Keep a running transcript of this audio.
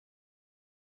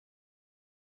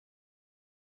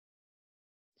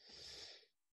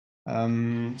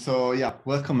So yeah,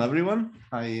 welcome everyone.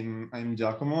 I'm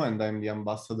Giacomo and I'm the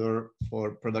ambassador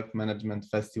for Product Management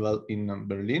Festival in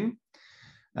Berlin.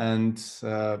 And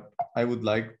I would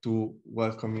like to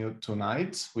welcome you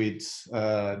tonight with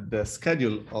the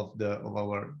schedule of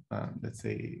our let's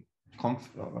say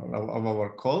of our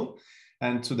call.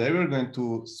 And today we're going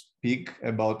to speak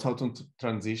about how to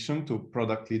transition to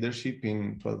product leadership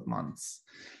in 12 months.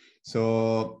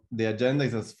 So the agenda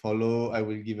is as follows. I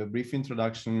will give a brief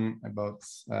introduction about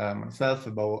myself,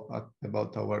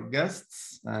 about our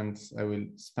guests, and I will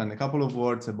spend a couple of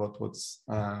words about what's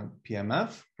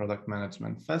PMF, Product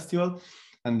Management Festival,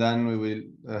 and then we will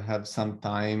have some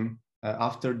time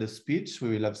after the speech. We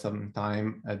will have some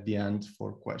time at the end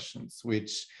for questions,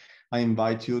 which I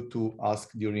invite you to ask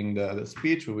during the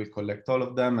speech. We will collect all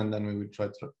of them, and then we will try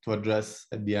to address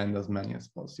at the end as many as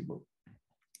possible.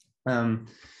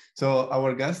 So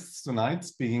our guests tonight,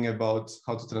 speaking about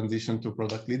how to transition to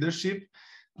product leadership,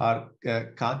 are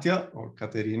Katja or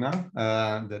Katerina,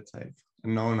 that I've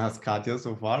known as Katja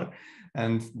so far,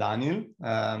 and Daniel.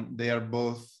 They are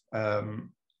both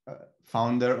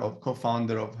co-founder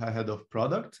of Head of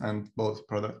Product and both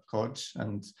product coach.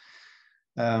 And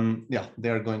yeah,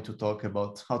 they are going to talk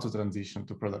about how to transition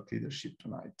to product leadership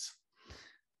tonight.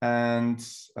 And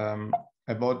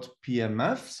about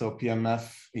PMF. So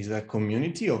PMF is a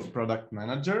community of product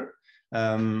manager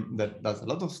that does a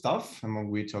lot of stuff,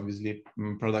 among which obviously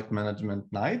product management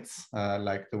nights,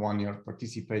 like the one you're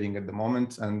participating at the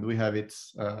moment. And we have it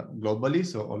globally,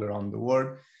 so all around the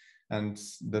world. And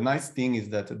the nice thing is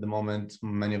that at the moment,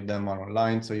 many of them are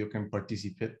online, so you can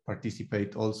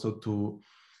participate also to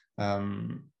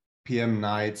PM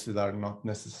nights that are not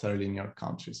necessarily in your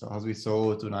country. So as we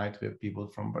saw tonight, we have people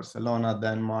from Barcelona,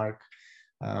 Denmark,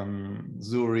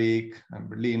 Zurich, and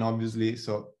Berlin, obviously.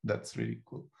 So that's really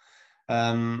cool.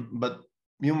 But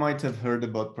you might have heard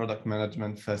about Product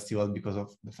Management Festival because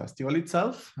of the festival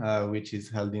itself, which is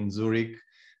held in Zurich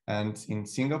and in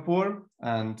Singapore.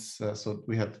 And so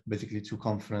we have basically two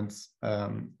conferences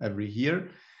every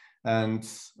year. And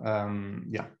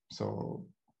yeah, so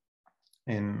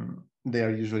they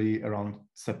are usually around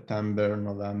September,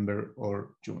 November,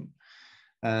 or June.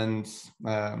 And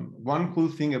one cool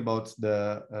thing about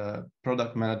the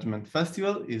Product Management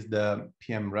Festival is the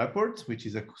PM report, which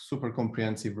is a super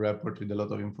comprehensive report with a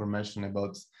lot of information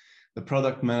about the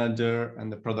product manager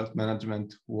and the product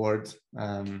management world,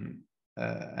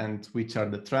 and which are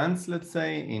the trends, let's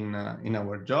say, in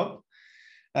our job,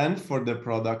 and for the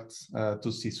product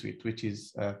to C-suite, which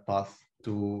is a path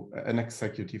to an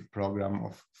executive program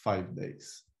of 5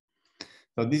 days.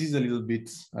 So this is a little bit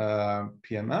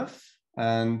PMF,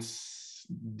 and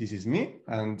this is me.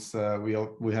 And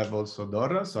we have also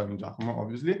Dora, so I'm Giacomo,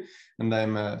 obviously, and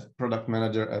I'm a product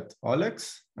manager at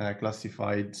Olex, a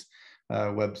classified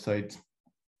website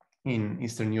in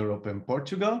Eastern Europe and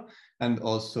Portugal, and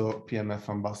also PMF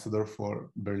ambassador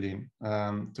for Berlin.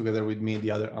 Together with me,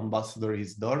 the other ambassador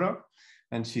is Dora,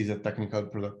 and she's a technical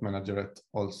product manager at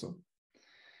also.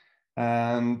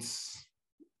 And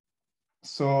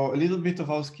so a little bit of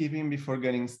housekeeping before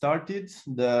getting started.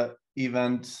 The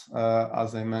event,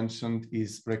 as I mentioned,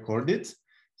 is recorded.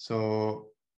 So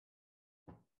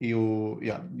you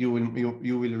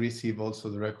will receive also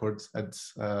the records at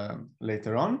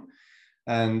later on.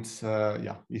 And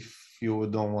yeah, if you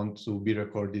don't want to be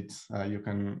recorded, you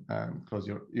can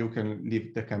you can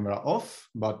leave the camera off,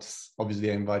 but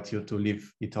obviously I invite you to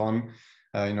leave it on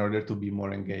in order to be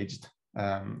more engaged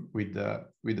with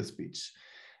the speech.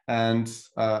 And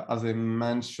as I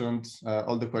mentioned,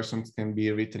 all the questions can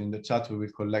be written in the chat. We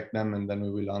will collect them and then we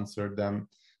will answer them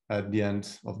at the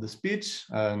end of the speech.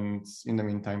 And in the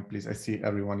meantime, please, I see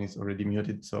everyone is already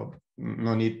muted, so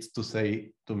no need to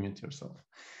say to mute yourself.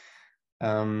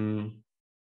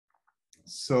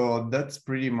 So that's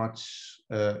pretty much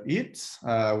it.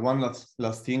 One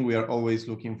last thing, we are always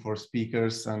looking for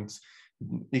speakers, and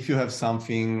if you have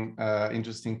something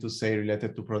interesting to say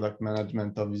related to product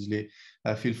management, obviously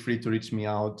feel free to reach me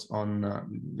out on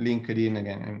LinkedIn.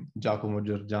 Again, I'm Giacomo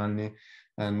Giorgianni,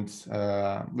 and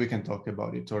we can talk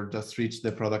about it, or just reach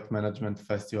the Product Management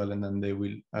Festival and then they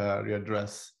will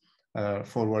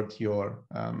forward your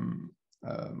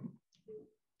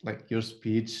your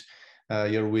speech,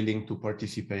 you're willing to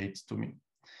participate to me.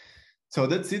 So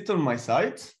that's it on my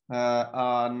side.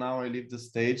 Now I leave the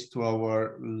stage to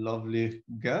our lovely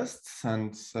guests,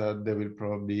 and they will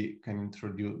probably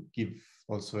give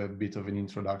also a bit of an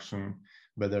introduction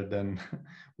better than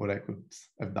what I could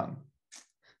have done.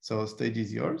 So stage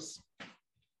is yours.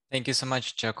 Thank you so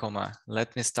much, Giacomo.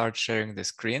 Let me start sharing the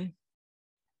screen.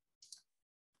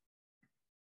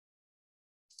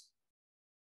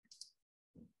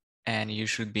 and you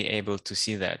should be able to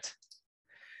see that.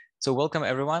 So welcome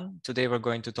everyone. Today we're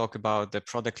going to talk about the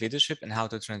product leadership and how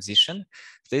to transition.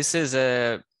 This is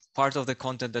a part of the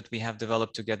content that we have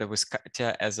developed together with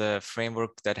Katya as a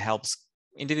framework that helps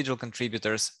individual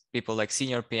contributors, people like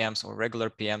senior PMs or regular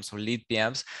PMs or lead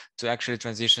PMs, to actually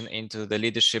transition into the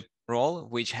leadership role,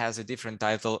 which has a different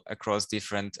title across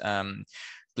different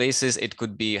places. It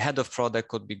could be head of product,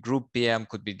 could be group PM,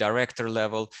 could be director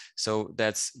level. So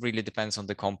that's really depends on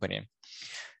the company.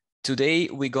 Today,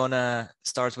 we're gonna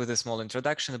start with a small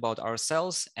introduction about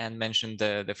ourselves and mention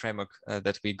the framework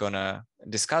that we're gonna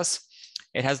discuss.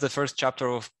 It has the first chapter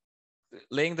of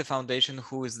laying the foundation,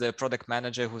 who is the product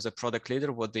manager, who's a product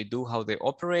leader, what they do, how they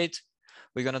operate.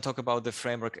 We're gonna talk about the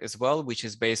framework as well, which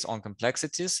is based on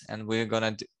complexities, and we're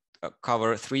gonna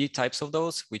cover 3 types of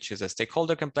those, which is a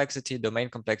stakeholder complexity, domain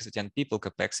complexity, and people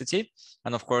complexity.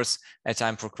 And of course, a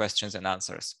time for questions and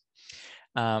answers.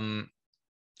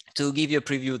 To give you a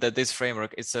preview that this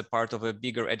framework is a part of a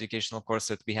bigger educational course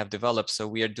that we have developed. So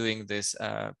we are doing this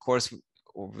course,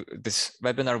 this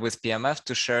webinar with PMF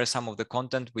to share some of the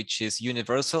content which is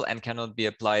universal and cannot be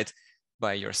applied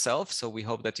by yourself. So we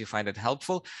hope that you find it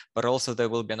helpful, but also there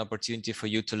will be an opportunity for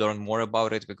you to learn more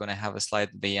about it. We're going to have a slide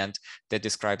at the end that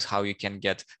describes how you can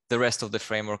get the rest of the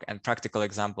framework and practical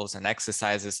examples and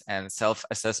exercises and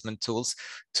self-assessment tools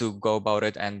to go about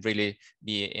it and really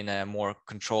be in a more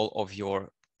control of your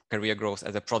career growth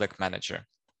as a product manager.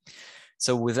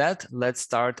 So with that, let's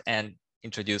start and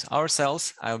introduce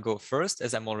ourselves. I'll go first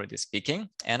as I'm already speaking,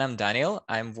 and I'm Daniel.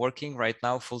 I'm working right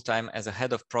now full-time as a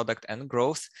head of product and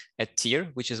growth at TIR,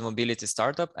 which is a mobility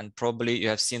startup. And probably you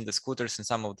have seen the scooters in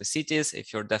some of the cities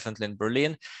if you're definitely in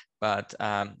Berlin, but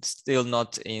still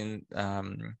not in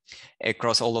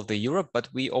across all of the Europe, but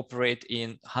we operate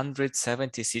in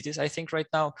 170 cities, I think right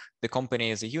now. The company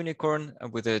is a unicorn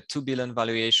with a 2 billion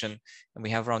valuation, and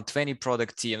we have around 20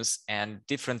 product teams and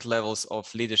different levels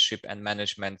of leadership and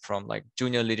management, from like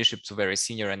junior leadership to very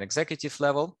senior and executive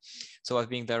level. So I've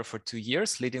been there for 2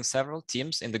 years, leading several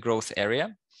teams in the growth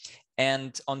area.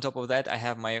 And on top of that, I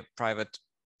have my private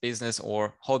business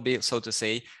or hobby, so to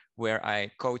say, where I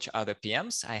coach other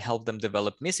PMs. I help them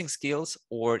develop missing skills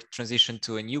or transition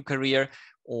to a new career,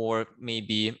 or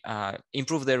maybe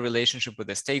improve their relationship with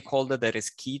a stakeholder that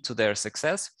is key to their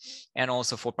success. And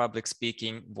also for public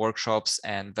speaking, workshops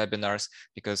and webinars,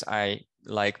 because I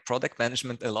like product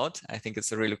management a lot. I think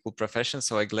it's a really cool profession.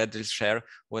 So I gladly share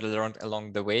what I learned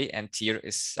along the way. And TIR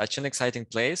is such an exciting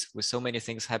place with so many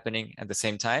things happening at the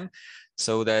same time,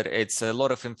 so that it's a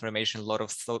lot of information, a lot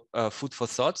of food for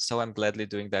thought. So I'm gladly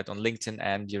doing that on LinkedIn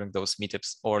and during those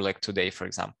meetups, or like today, for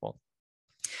example.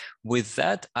 With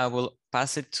that, I will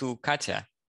pass it to Katya.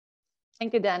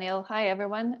 Thank you, Daniel. Hi,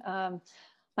 everyone.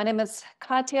 My name is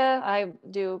Katya. I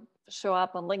do show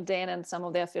up on LinkedIn and some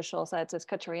of the official sites as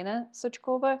Katerina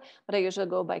Suchkova, but I usually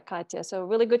go by Katya. So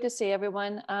really good to see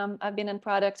everyone. I've been in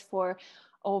product for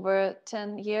over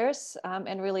 10 years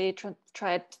and really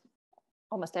tried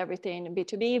almost everything,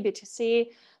 B2B, B2C,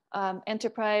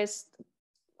 enterprise,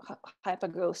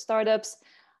 hyper-growth startups.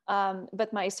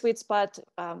 But my sweet spot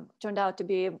turned out to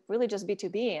be really just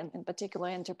B2B, and in particular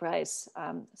enterprise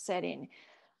setting.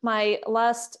 My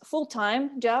last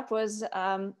full-time job was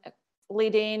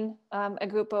leading a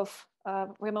group of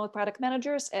remote product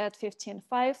managers at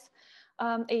 15.5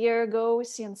 a year ago.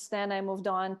 Since then, I moved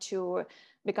on to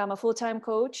become a full-time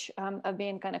coach. I've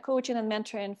been kind of coaching and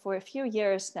mentoring for a few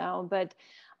years now, but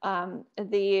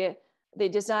the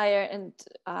desire and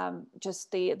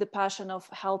just the passion of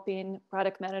helping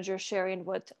product managers, sharing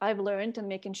what I've learned and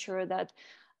making sure that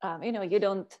you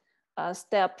don't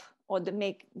step or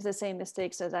make the same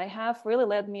mistakes as I have, really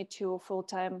led me to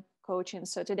full-time coaching.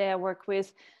 So today I work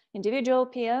with individual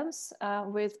PMs,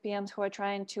 with PMs who are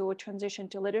trying to transition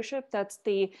to leadership. That's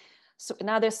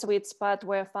another sweet spot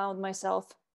where I found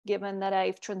myself, given that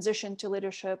I've transitioned to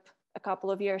leadership a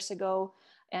couple of years ago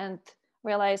and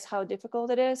realize how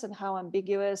difficult it is and how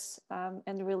ambiguous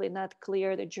and really not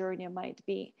clear the journey might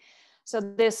be. So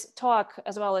this talk,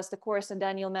 as well as the course that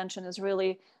Daniel mentioned, is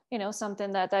really,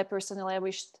 something that I personally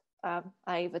wished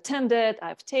I've attended,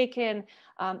 I've taken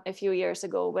a few years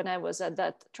ago when I was at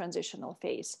that transitional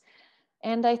phase.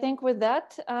 And I think with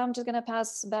that, I'm just gonna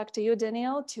pass back to you,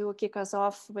 Daniel, to kick us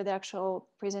off with the actual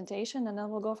presentation, and then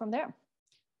we'll go from there.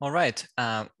 All right,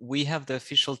 we have the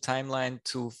official timeline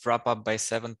to wrap up by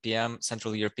 7 p.m.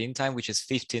 Central European time, which is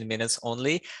 15 minutes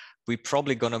only. We're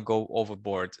probably gonna go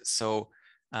overboard. So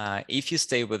if you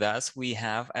stay with us, we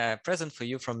have a present for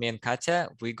you from me and Katya.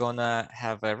 We're gonna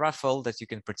have a raffle that you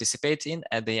can participate in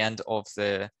at the end of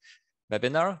the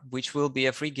webinar, which will be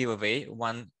a free giveaway,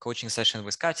 one coaching session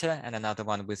with Katya and another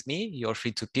one with me. You're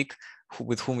free to pick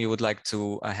with whom you would like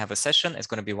to have a session. It's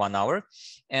going to be 1 hour.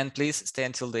 And please stay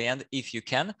until the end if you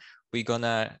can. We're going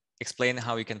to explain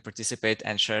how you can participate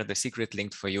and share the secret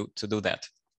link for you to do that.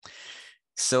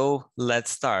 So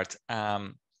let's start.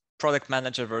 Product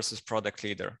manager versus product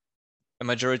leader. A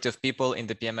majority of people in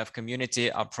the PMF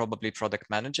community are probably product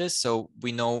managers. So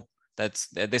we know that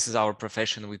this is our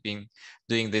profession. We've been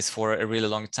doing this for a really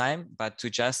long time, but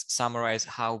to just summarize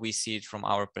how we see it from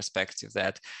our perspective,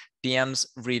 that PMs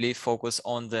really focus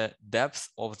on the depth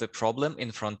of the problem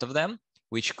in front of them,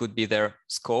 which could be their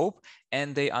scope,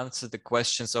 and they answer the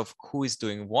questions of who is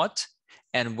doing what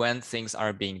and when things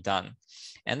are being done.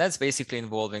 And that's basically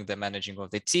involving the managing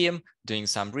of the team, doing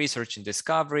some research and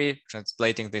discovery,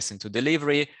 translating this into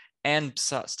delivery, and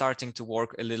starting to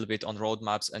work a little bit on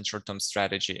roadmaps and short-term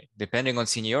strategy. Depending on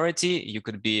seniority, you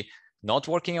could be not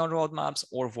working on roadmaps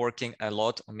or working a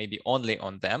lot or maybe only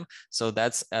on them. So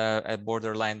that's a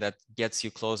borderline that gets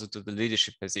you closer to the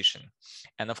leadership position.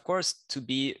 And of course, to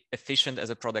be efficient as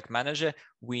a product manager,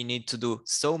 we need to do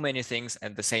so many things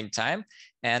at the same time.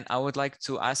 And I would like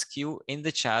to ask you in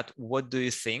the chat, what do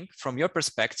you think from your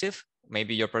perspective,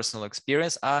 maybe your personal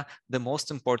experience, are the most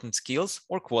important skills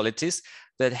or qualities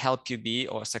that help you be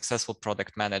a successful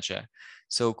product manager?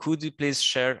 So could you please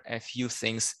share a few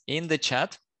things in the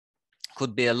chat?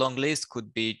 Could be a long list,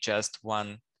 could be just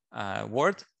one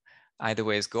word. Either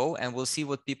ways go, and we'll see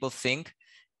what people think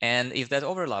and if that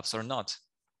overlaps or not.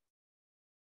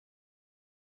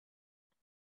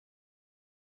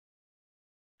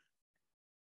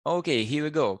 Okay, here we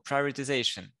go.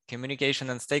 Prioritization, communication,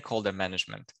 and stakeholder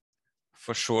management.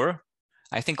 For sure.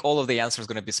 I think all of the answers are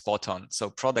going to be spot on. So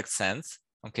product sense.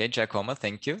 Okay, Giacomo,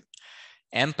 thank you.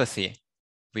 Empathy.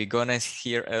 We're going to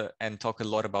hear and talk a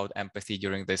lot about empathy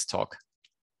during this talk.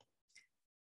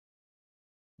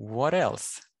 What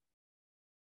else?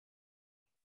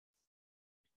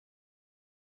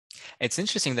 It's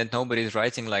interesting that nobody's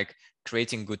writing like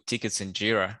creating good tickets in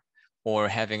Jira or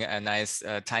having a nice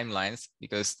timelines,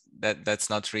 because that's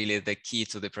not really the key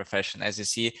to the profession. As you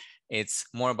see, it's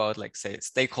more about, like, say,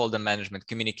 stakeholder management,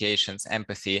 communications,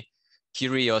 empathy,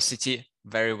 curiosity.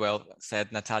 Very well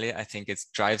said, Natalia. I think it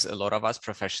drives a lot of us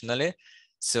professionally.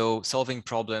 So solving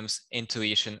problems,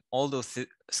 intuition, all those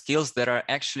skills that are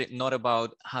actually not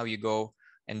about how you go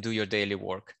and do your daily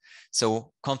work.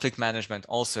 So conflict management,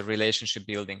 also relationship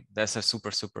building, that's a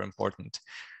super, super important.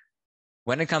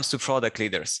 When it comes to product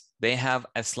leaders, they have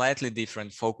a slightly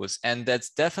different focus, and that's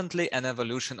definitely an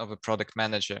evolution of a product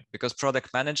manager, because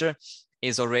product manager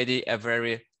is already a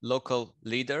very local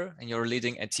leader and you're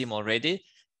leading a team already.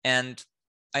 And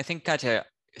I think, Katya,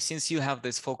 since you have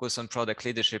this focus on product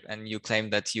leadership and you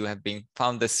claim that you have been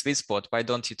found the sweet spot, why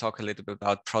don't you talk a little bit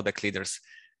about product leaders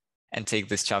and take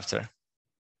this chapter?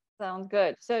 Sounds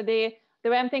good. So the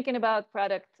way I'm thinking about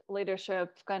product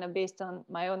leadership, kind of based on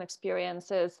my own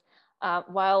experiences,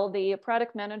 while the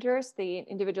product managers, the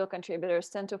individual contributors,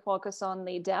 tend to focus on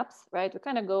the depth, right? We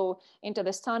kind of go into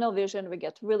this tunnel vision, we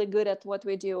get really good at what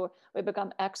we do, we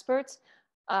become experts.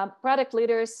 Product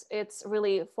leaders, it's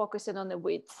really focusing on the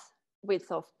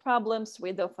width of problems,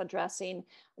 width of addressing,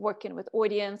 working with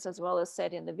audience, as well as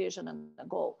setting the vision and the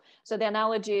goal. So the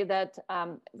analogy that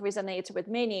resonates with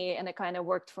many, and it kind of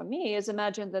worked for me, is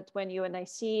imagine that when you and I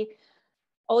see,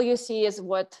 all you see is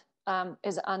what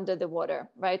is under the water,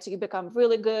 right? So you become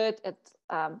really good at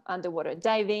underwater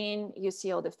diving, you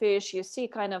see all the fish, you see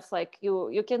kind of like,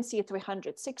 you can see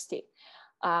 360.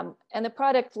 And the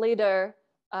product leader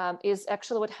is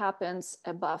actually what happens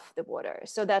above the water.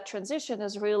 So that transition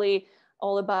is really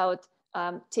all about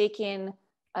taking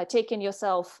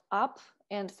yourself up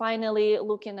and finally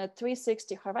looking at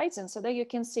 360 horizon, so that you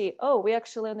can see, oh, we're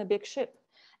actually on a big ship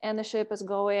and the ship is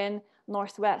going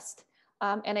northwest.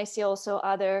 And I see also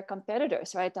other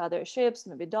competitors, right? Other ships,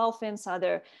 maybe dolphins,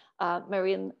 other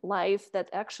marine life that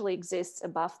actually exists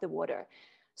above the water.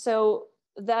 So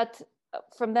that,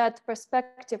 from that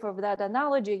perspective of that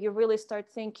analogy, you really start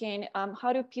thinking,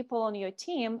 how do people on your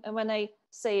team, and when I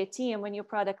say a team, when you're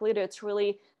product leader, it's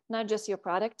really not just your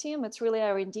product team, it's really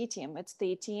R&D team. It's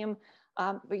the team,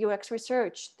 UX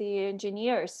research, the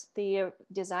engineers, the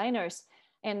designers,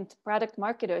 and product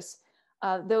marketers,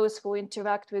 those who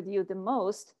interact with you the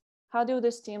most. How do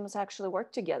these teams actually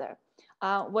work together?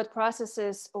 What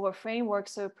processes or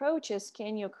frameworks or approaches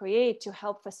can you create to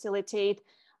help facilitate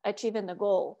achieving the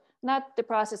goal? Not the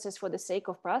processes for the sake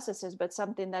of processes, but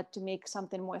something that to make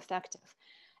something more effective.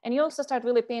 And you also start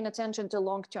really paying attention to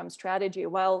long-term strategy.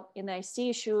 While in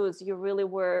IC shoes, you really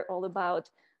were all about,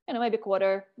 maybe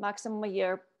quarter, maximum a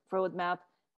year roadmap.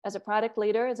 as a product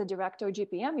leader, as a director or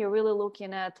GPM, you're really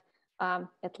looking at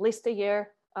least a year,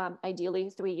 ideally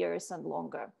 3 years and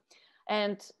longer.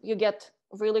 And you get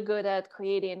really good at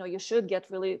creating, or you should get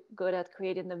really good at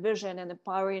creating the vision and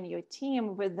empowering your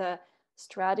team with the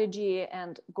strategy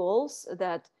and goals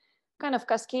that kind of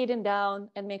cascading down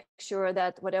and make sure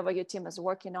that whatever your team is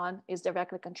working on is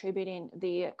directly contributing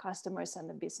the customers and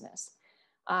the business.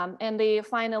 And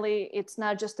finally, it's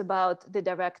not just about the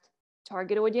direct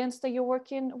target audience that you're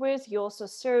working with, you're also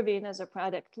serving as a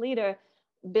product leader,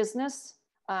 business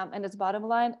and its bottom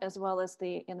line, as well as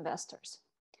the investors.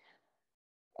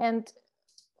 And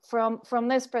from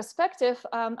this perspective,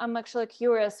 I'm actually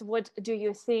curious, what do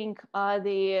you think are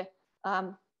the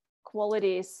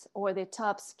qualities or the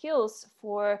top skills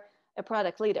for a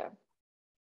product leader?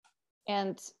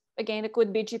 And again, it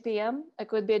could be GPM, it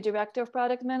could be a director of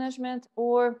product management,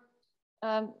 or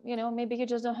maybe you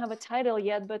just don't have a title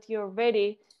yet, but you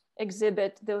already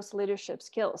exhibit those leadership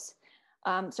skills.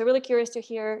 So really curious to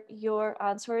hear your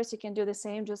answers. You can do the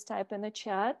same, just type in the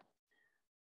chat.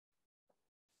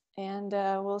 And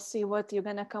we'll see what you're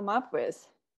gonna come up with.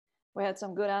 We had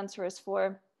some good answers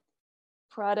for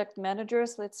product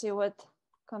managers. Let's see what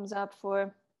comes up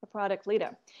for a product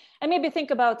leader. And maybe think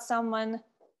about someone,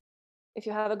 if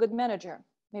you have a good manager,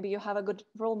 maybe you have a good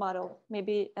role model,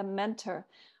 maybe a mentor.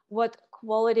 What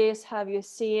qualities have you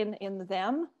seen in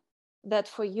them that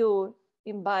for you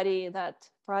embody that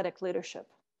product leadership?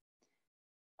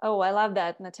 Oh, I love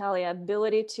that, Natalia.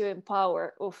 Ability to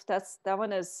empower. Oof, that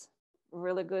one is a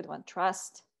really good one.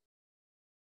 Trust,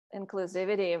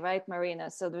 inclusivity, right,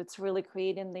 Marina? So it's really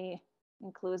creating the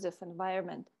inclusive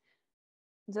environment.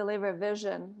 Deliver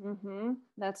vision.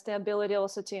 That's the ability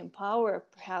also to empower,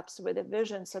 perhaps with a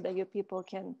vision, so that your people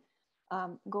can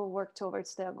go work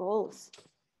towards their goals.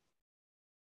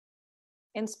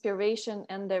 Inspiration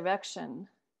and direction.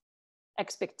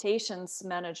 Expectations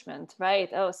management, right?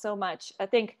 Oh, so much. I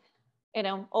think,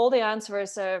 all the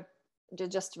answers are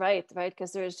just right?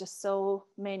 Because there's just so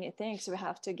many things we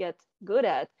have to get good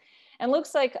at. And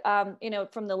looks like,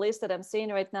 from the list that I'm seeing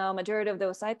right now, majority of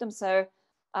those items are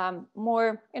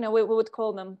more, we would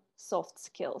call them soft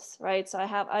skills, right? So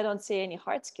I don't see any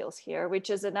hard skills here, which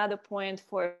is another point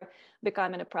for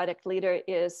becoming a product leader,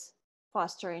 is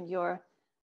fostering your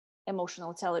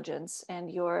emotional intelligence and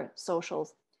your social,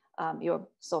 your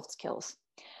soft skills.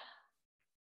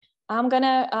 I'm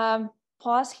gonna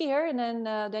pause here, and then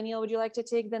Daniel, would you like to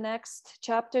take the next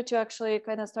chapter to actually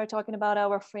kind of start talking about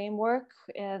our framework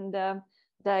and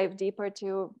dive deeper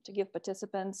to give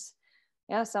participants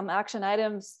some action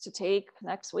items to take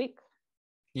next week?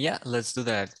 Yeah, let's do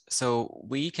that. So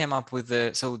we came up with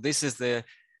this is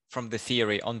from the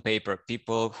theory on paper.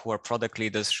 People who are product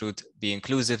leaders should be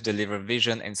inclusive, deliver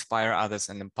vision, inspire others,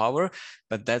 and empower.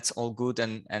 But that's all good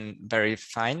and very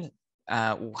fine.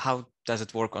 How does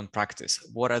it work on practice?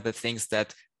 What are the things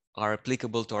that are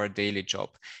applicable to our daily job?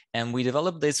 And we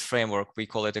developed this framework, we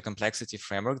call it a complexity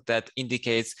framework, that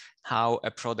indicates how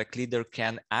a product leader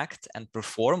can act and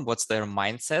perform, what's their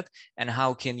mindset, and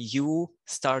how can you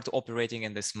start operating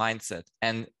in this mindset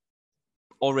and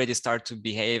already start to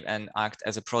behave and act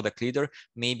as a product leader,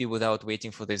 maybe without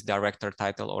waiting for this director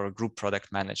title or a group product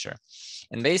manager.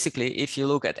 And basically, if you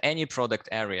look at any product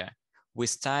area,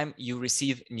 with time, you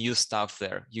receive new stuff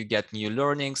there. You get new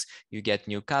learnings, you get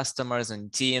new customers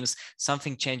and teams,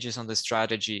 something changes on the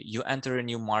strategy, you enter a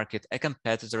new market, a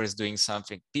competitor is doing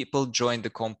something, people join the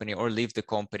company or leave the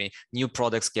company, new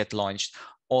products get launched.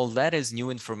 All that is new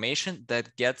information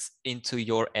that gets into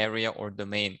your area or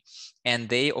domain. And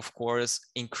they, of course,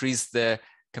 increase the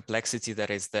complexity that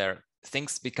is there.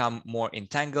 Things become more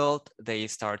entangled, they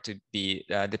start to be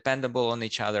dependable on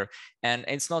each other, and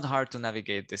it's not hard to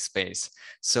navigate this space.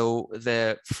 So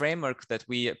the framework that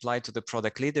we apply to the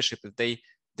product leadership, they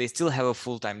still have a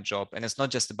full-time job, and it's not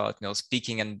just about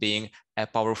speaking and being a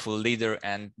powerful leader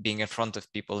and being in front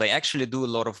of people. They actually do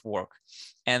a lot of work,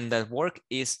 and that work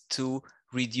is to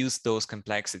reduce those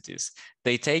complexities.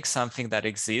 They take something that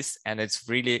exists and it's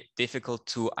really difficult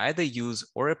to either use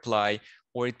or apply,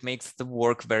 or it makes the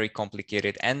work very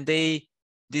complicated, and they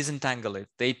disentangle it.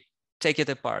 They take it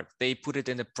apart, they put it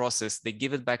in a process, they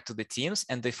give it back to the teams,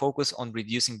 and they focus on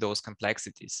reducing those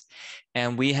complexities.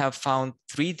 And we have found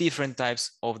 3 different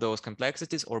types of those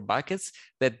complexities or buckets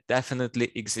that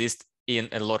definitely exist in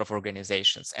a lot of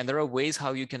organizations. And there are ways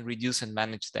how you can reduce and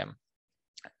manage them.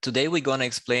 Today, we're going to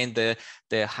explain the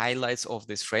highlights of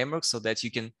this framework so that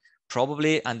you can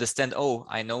probably understand, oh,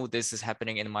 I know this is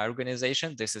happening in my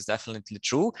organization, this is definitely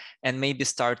true, and maybe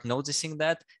start noticing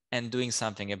that and doing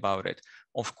something about it.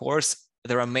 Of course,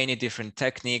 there are many different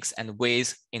techniques and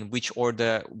ways in which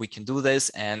order we can do this,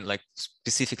 and like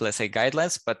specific, let's say,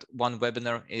 guidelines, but one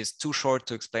webinar is too short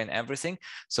to explain everything.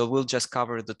 So we'll just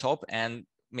cover the top, and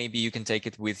maybe you can take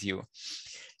it with you.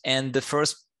 And the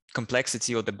first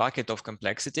complexity, or the bucket of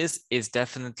complexities, is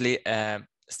definitely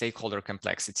stakeholder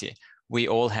complexity. We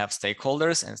all have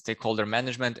stakeholders, and stakeholder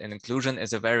management and inclusion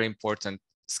is a very important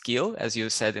skill, as you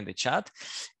said in the chat.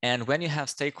 And when you have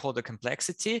stakeholder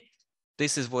complexity,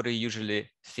 this is what you usually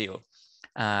feel.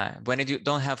 When you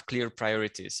don't have clear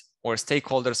priorities, or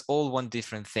stakeholders all want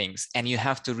different things, and you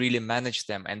have to really manage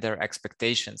them and their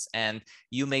expectations, and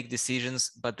you make decisions,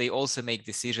 but they also make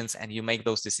decisions, and you make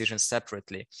those decisions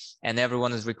separately. And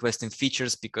everyone is requesting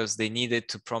features because they needed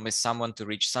to promise someone to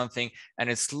reach something, and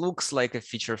it looks like a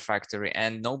feature factory,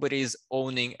 and nobody is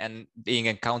owning and being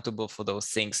accountable for those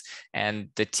things. And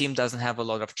the team doesn't have a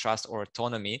lot of trust or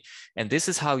autonomy. And this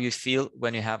is how you feel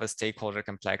when you have a stakeholder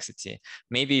complexity.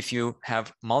 Maybe if you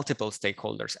have multiple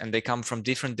stakeholders and they come from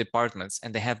different departments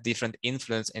and they have different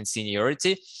influence and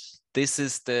seniority, this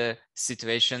is the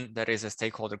situation that is a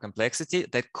stakeholder complexity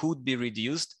that could be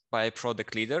reduced by a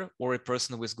product leader or a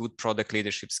person with good product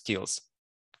leadership skills.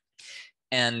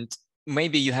 And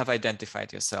maybe you have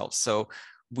identified yourself. So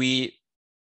we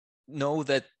know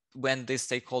that when this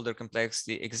stakeholder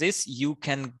complexity exists, you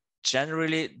can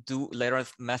generally do later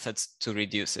methods to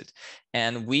reduce it.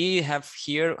 And we have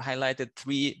here highlighted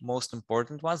 3 most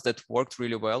important ones that worked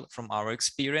really well from our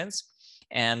experience.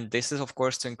 And this is, of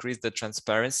course, to increase the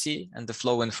transparency and the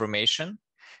flow information,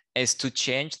 is to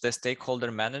change the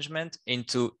stakeholder management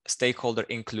into stakeholder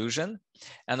inclusion,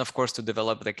 and of course to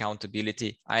develop the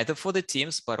accountability either for the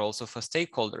teams but also for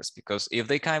stakeholders, because if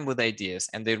they come with ideas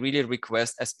and they really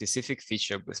request a specific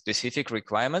feature with specific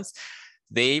requirements,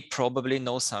 they probably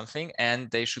know something and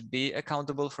they should be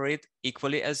accountable for it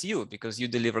equally as you, because you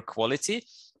deliver quality,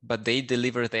 but they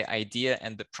deliver the idea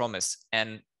and the promise.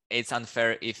 And it's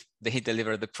unfair if they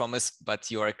deliver the promise,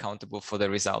 but you are accountable for the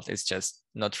result. It's just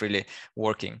not really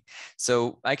working.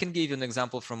 So I can give you an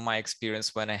example from my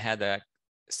experience when I had a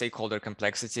stakeholder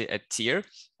complexity at Tier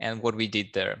and what we did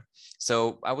there.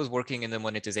 So I was working in the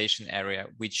monetization area,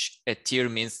 which at Tier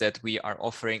means that we are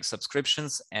offering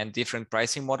subscriptions and different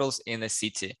pricing models in a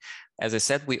city. As I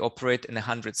said, we operate in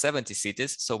 170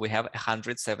 cities, so we have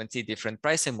 170 different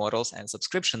pricing models and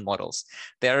subscription models.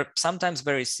 They are sometimes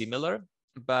very similar,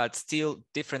 but still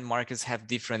different markets have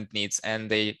different needs, and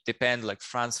they depend, like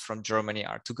France from Germany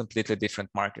are 2 completely different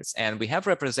markets. And we have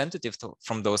representatives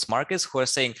from those markets who are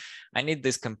saying, I need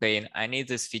this campaign, I need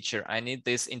this feature, I need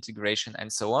this integration, and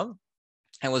so on.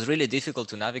 And it was really difficult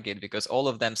to navigate because all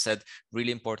of them said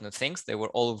really important things. They were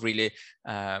all really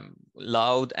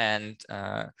loud and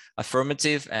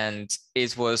affirmative, and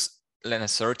it was and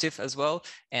assertive as well,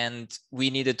 and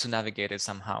we needed to navigate it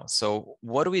somehow. So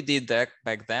what we did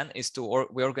back then is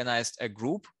we organized a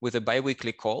group with a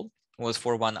bi-weekly call. It was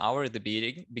for 1 hour at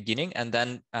the beginning, and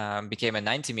then became a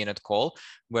 90-minute call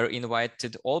where we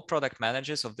invited all product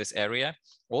managers of this area,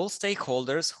 all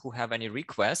stakeholders who have any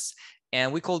requests,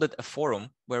 and we called it a forum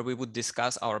where we would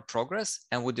discuss our progress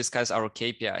and would discuss our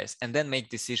KPIs and then make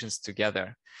decisions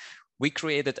together. We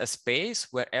created a space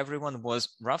where everyone was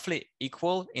roughly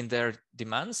equal in their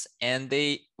demands, and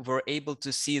they were able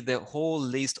to see the whole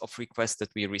list of requests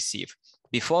that we receive.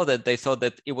 Before that, they thought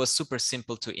that it was super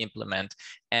simple to implement,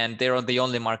 and they're on the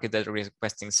only market that are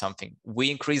requesting something. We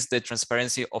increased the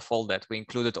transparency of all that. We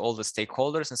included all the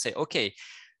stakeholders and say, okay,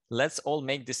 let's all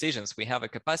make decisions. We have a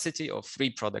capacity of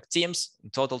 3 product teams, in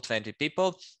total 20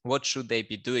 people. What should they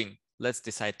be doing? Let's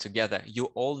decide together. You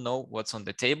all know what's on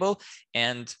the table,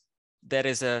 and that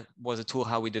was a tool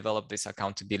how we developed this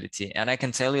accountability. And I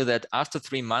can tell you that after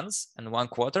 3 months and 1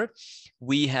 quarter,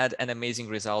 we had an amazing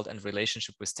result and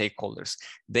relationship with stakeholders.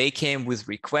 They came with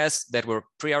requests that were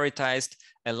prioritized,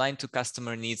 aligned to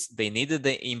customer needs. They needed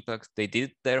the impact, they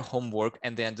did their homework,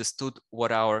 and they understood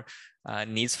what our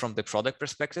needs from the product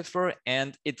perspective were.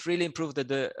 And it really improved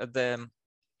the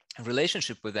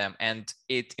relationship with them, and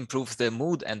it improves the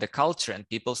mood and the culture, and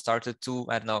people started to,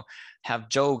 I don't know, have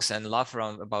jokes and laugh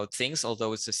around about things,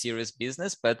 although it's a serious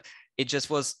business, but it just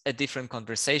was a different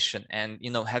conversation. And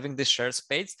having this shared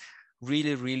space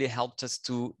really helped us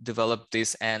to develop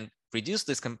this and reduce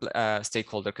this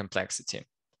stakeholder complexity.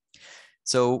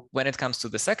 So when it comes to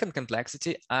the second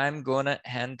complexity, I'm gonna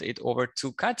hand it over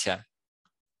to Katya.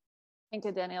 Thank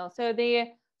you, Daniel. So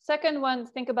the second one,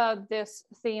 think about this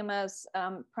theme as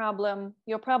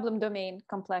your problem domain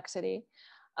complexity.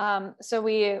 So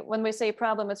when we say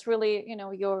problem, it's really,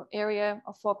 your area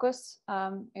of focus,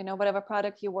 whatever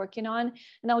product you're working on.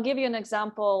 And I'll give you an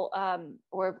example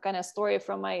or kind of story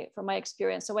from my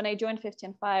experience. So when I joined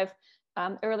 15Five,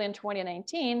 early in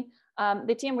 2019,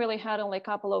 the team really had only a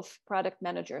couple of product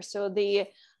managers. So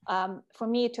for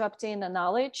me to obtain the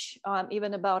knowledge,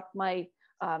 even about my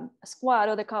squad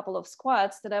or the couple of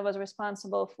squads that I was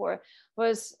responsible for,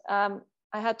 was I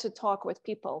had to talk with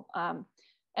people.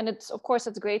 And of course,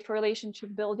 it's great for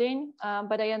relationship building,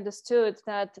 but I understood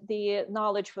that the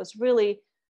knowledge was really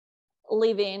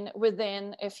living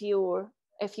within a few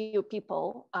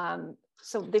people.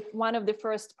 So one of the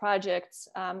first projects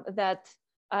that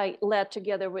I led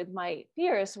together with my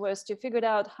peers was to figure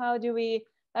out how do we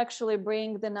actually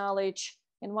bring the knowledge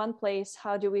in one place?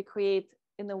 How do we create,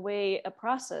 in a way, a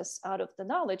process out of the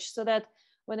knowledge so that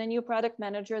when a new product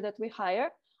manager that we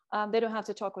hire, they don't have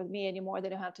to talk with me anymore. They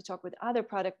don't have to talk with other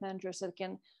product managers that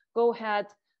can go ahead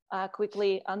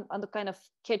quickly and kind of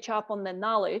catch up on the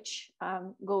knowledge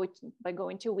by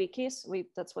going to wikis.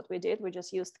 That's what we did. We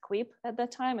just used Quip at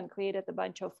that time and created a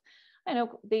bunch of,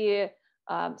 the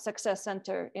success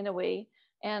center in a way.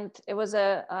 And it was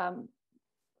a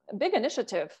big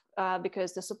initiative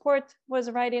because the support was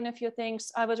writing a few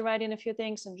things. I was writing a few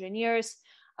things, engineers,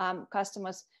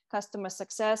 customer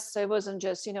success. So it wasn't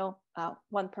just,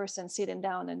 one person sitting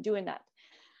down and doing that.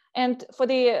 And for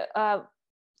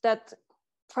that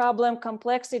problem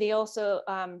complexity also,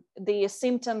 the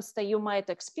symptoms that you might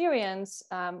experience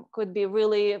could be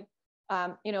really,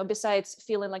 besides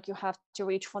feeling like you have to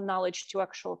reach for knowledge to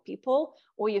actual people,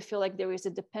 or you feel like there is a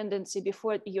dependency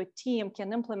before your team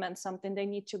can implement something, they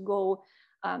need to go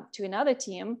to another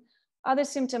team. Other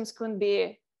symptoms could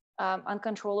be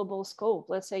uncontrollable scope.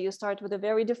 Let's say you start with a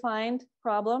very defined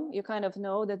problem, you kind of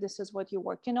know that this is what you're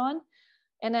working on.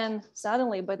 And then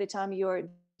suddenly, by the time your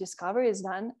discovery is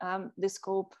done, the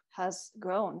scope has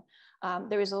grown.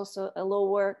 There is also a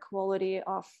lower quality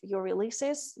of your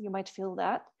releases. You might feel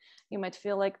that. You might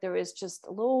feel like there is just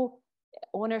low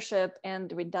ownership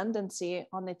and redundancy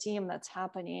on the team that's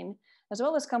happening, as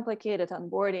well as complicated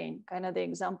onboarding, kind of the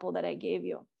example that I gave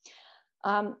you.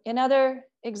 Another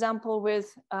example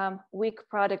with weak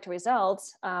product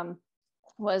results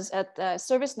was at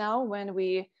ServiceNow when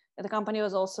the company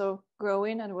was also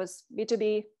growing and was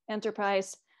B2B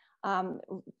enterprise.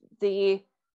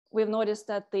 We've noticed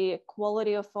that the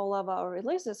quality of all of our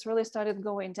releases really started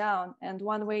going down. And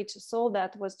one way to solve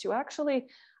that was to actually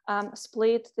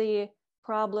split the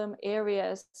problem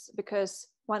areas, because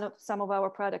some of our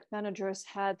product managers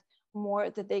had more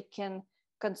that they can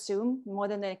consume, more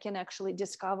than they can actually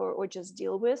discover or just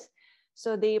deal with.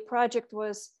 So the project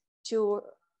was to,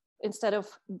 instead of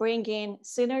bringing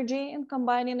synergy and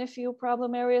combining a few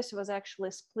problem areas, it was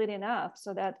actually splitting up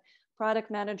so that product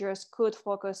managers could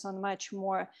focus on much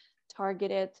more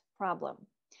targeted problem.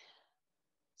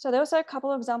 So those are a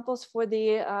couple of examples for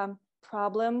the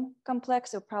problem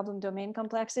domain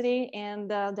complexity, and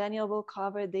Daniel will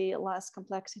cover the last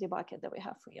complexity bucket that we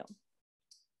have for you.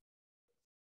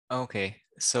 Okay,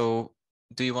 so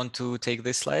do you want to take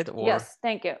this slide? Or? Yes,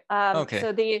 thank you. Okay.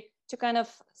 So to kind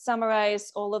of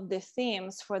summarize all of the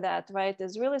themes for that, right,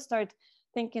 is really start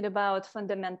thinking about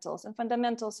fundamentals. And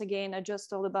fundamentals, again, are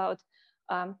just all about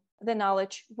the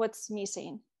knowledge, what's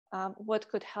missing, what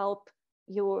could help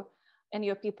you and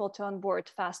your people to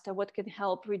onboard faster, what could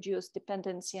help reduce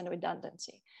dependency and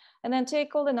redundancy. And then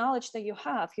take all the knowledge that you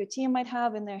have, your team might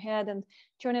have in their head, and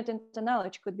turn it into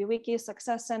knowledge. Could be wiki,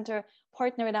 success center,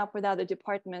 partner it up with other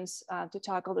departments to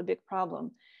tackle the big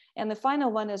problem. And the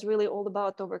final one is really all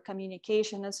about over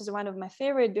communication. This is one of my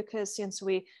favorite, because since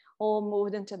we all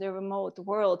moved into the remote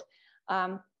world,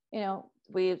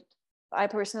 I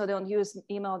personally don't use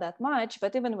email that much,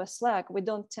 but even with Slack, we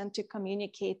don't tend to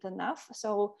communicate enough.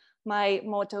 So my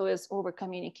motto is over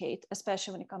communicate,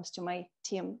 especially when it comes to my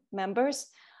team members.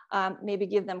 Maybe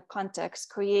give them context,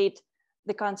 create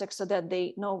the context so that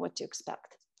they know what to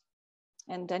expect.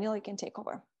 And Daniel, you can take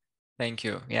over. Thank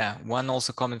you. Yeah, one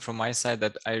also comment from my side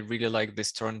that I really like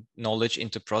this turn knowledge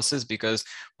into process, because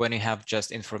when you have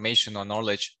just information or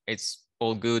knowledge, it's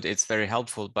all good, it's very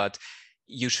helpful, but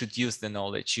you should use the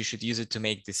knowledge, you should use it to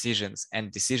make decisions,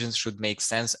 and decisions should make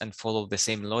sense and follow the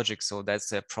same logic. So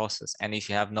that's a process. And if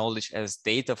you have knowledge as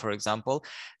data, for example,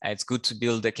 it's good to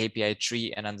build a KPI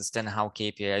tree and understand how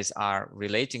KPIs are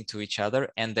relating to each other,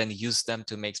 and then use them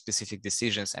to make specific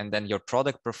decisions. And then your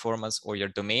product performance or your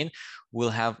domain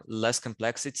will have less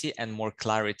complexity and more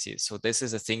clarity. So this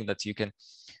is a thing that you can,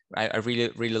 I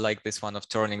really like this one of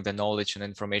turning the knowledge and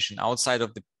information outside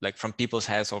of from people's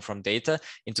heads or from data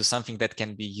into something that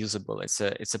can be usable. It's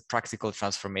a practical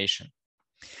transformation.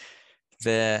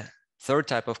 The third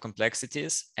type of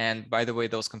complexities, and by the way,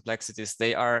 those complexities,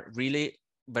 they are really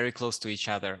very close to each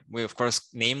other. We of course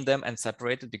name them and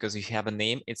separate it, because if you have a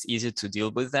name, it's easier to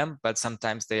deal with them, but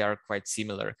sometimes they are quite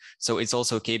similar. So it's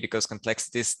also okay, because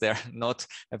complexities, they're not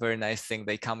a very nice thing.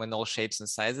 They come in all shapes and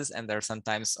sizes, and they're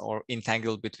sometimes or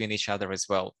entangled between each other as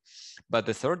well. But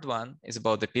the third one is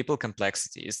about the people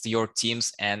complexity. It's your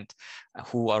teams and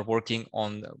who are working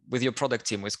on with your product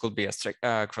team, which could be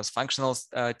a cross-functional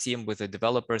team with the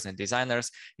developers and designers.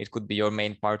 It could be your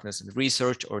main partners in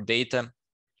research or data.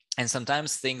 And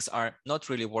sometimes things are not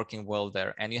really working well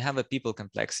there, and you have a people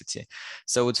complexity.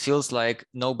 So it feels like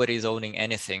nobody's owning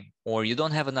anything, or you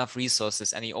don't have enough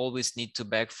resources, and you always need to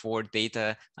beg for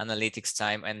data analytics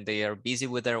time, and they are busy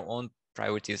with their own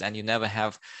priorities, and you never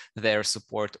have their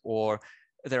support. Or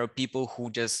there are people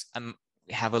who just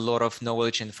have a lot of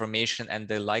knowledge, information, and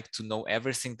they like to know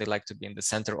everything. They like to be in the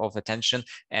center of attention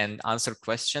and answer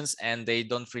questions, and they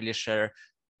don't really share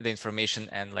the information,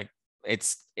 and like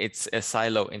it's a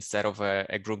silo instead of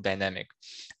a group dynamic.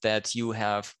 That you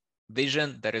have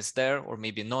vision that is there or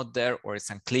maybe not there, or it's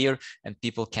unclear, and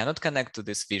people cannot connect to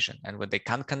this vision. And when they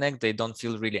can't connect, they don't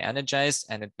feel really energized,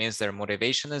 and it means their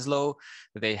motivation is low.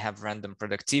 They have random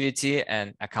productivity,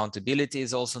 and accountability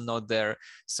is also not there.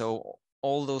 So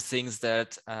all those things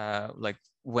that like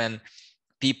when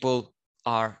people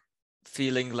are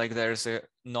feeling like there's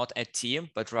not a team,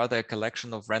 but rather a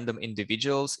collection of random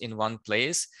individuals in one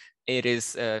place, it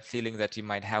is a feeling that you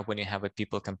might have when you have a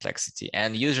people complexity.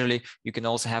 And usually you can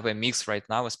also have a mix right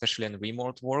now, especially in the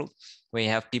remote world, where you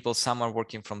have people, some are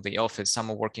working from the office,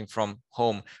 some are working from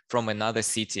home, from another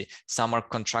city, some are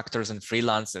contractors and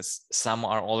freelancers, some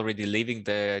are already leaving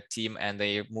the team and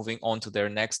they're moving on to their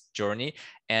next journey.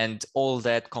 And all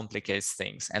that complicates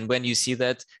things. And when you see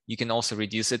that, you can also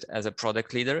reduce it as a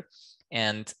product leader.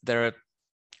 And there are,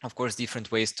 of course,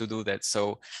 different ways to do that.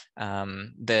 So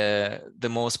the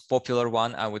most popular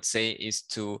one, I would say, is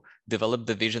to develop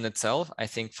the vision itself. I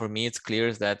think for me, it's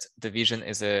clear that the vision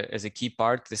is a key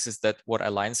part. This is that what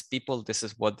aligns people. This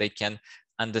is what they can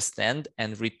understand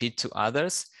and repeat to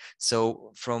others.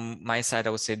 So from my side, I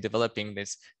would say developing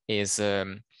this is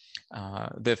the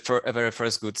very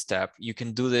first good step. You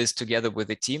can do this together with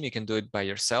a team. You can do it by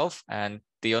yourself. And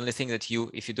the only thing that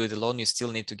if you do it alone, you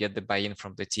still need to get the buy-in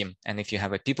from the team. And if you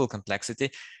have a people complexity,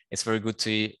 it's very good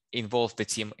to involve the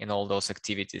team in all those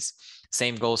activities.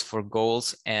 Same goes for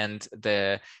goals and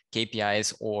the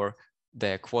KPIs or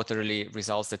the quarterly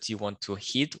results that you want to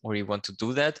hit, or you want to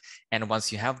do that. And once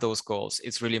you have those goals,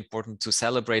 it's really important to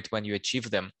celebrate when you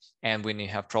achieve them. And when you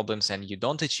have problems and you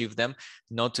don't achieve them,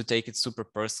 not to take it super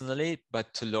personally,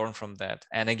 but to learn from that.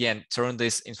 And again, turn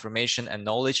this information and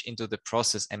knowledge into the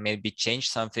process and maybe change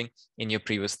something in your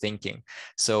previous thinking.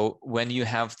 So when you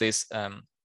have this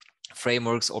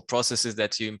frameworks or processes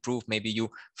that you improve, maybe you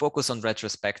focus on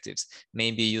retrospectives,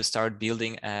 maybe you start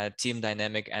building a team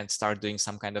dynamic and start doing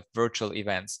some kind of virtual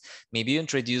events, maybe you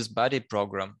introduce buddy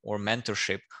program or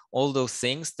mentorship. All those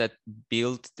things that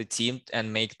build the team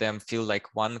and make them feel like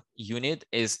one unit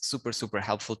is super, super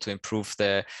helpful to improve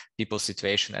the people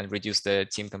situation and reduce the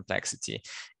team complexity.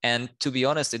 And to be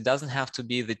honest, it doesn't have to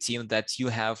be the team that you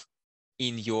have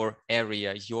in your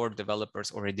area, your developers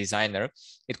or a designer.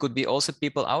 It could be also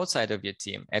people outside of your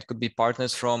team. It could be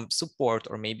partners from support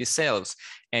or maybe sales.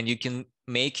 And you can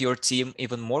make your team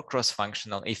even more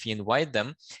cross-functional if you invite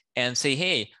them and say,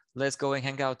 hey, let's go and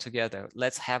hang out together.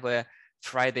 Let's have a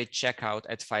Friday checkout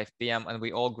at 5 p.m. and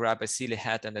we all grab a silly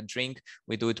hat and a drink.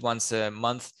 We do it once a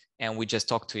month and we just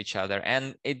talk to each other.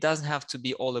 And it doesn't have to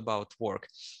be all about work.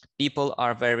 People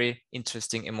are very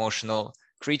interesting, emotional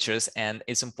creatures, and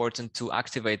it's important to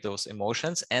activate those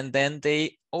emotions, and then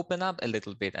they open up a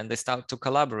little bit and they start to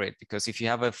collaborate. Because if you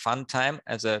have a fun time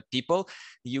as a people,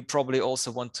 you probably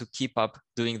also want to keep up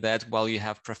doing that while you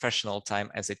have professional time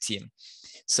as a team.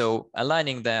 So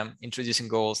aligning them, introducing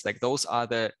goals, like those are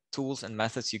the tools and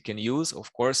methods you can use.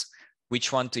 Of course,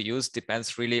 which one to use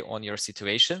depends really on your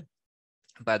situation,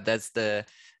 but that's the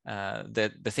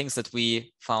things that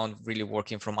we found really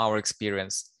working from our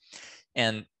experience.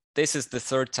 And this is the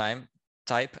third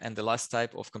type and the last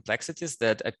type of complexities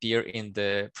that appear in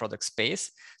the product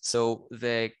space. So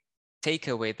the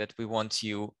takeaway that we want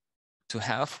you to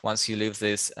have once you leave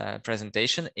this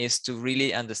presentation is to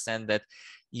really understand that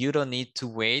you don't need to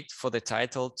wait for the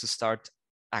title to start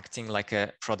acting like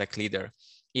a product leader.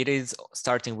 It is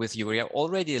starting with you. You're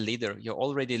already a leader. You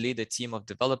already lead a team of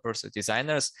developers or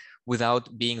designers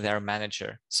without being their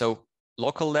manager. So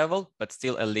local level, but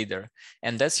still a leader.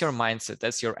 And that's your mindset,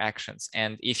 that's your actions.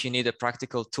 And if you need a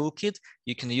practical toolkit,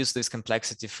 you can use this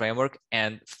complexity framework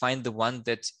and find the one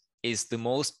that is the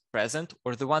most present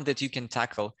or the one that you can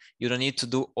tackle. You don't need to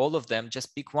do all of them,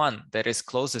 just pick one that is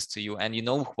closest to you and you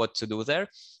know what to do there,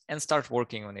 and start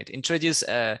working on it. Introduce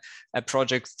a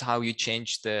project, how you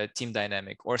change the team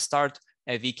dynamic, or start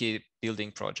a wiki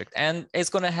building project, and it's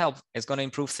going to help, it's going to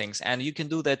improve things. And you can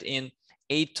do that in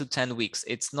 8 to 10 weeks.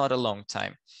 It's not a long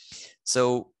time.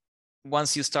 So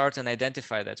once you start and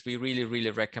identify that, we really,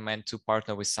 really recommend to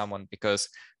partner with someone, because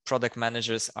product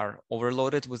managers are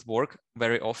overloaded with work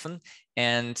very often.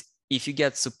 And if you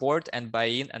get support and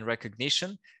buy-in and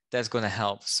recognition, that's going to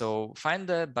help. So find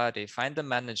a buddy, find a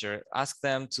manager, ask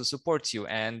them to support you,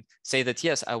 and say that,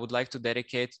 yes, I would like to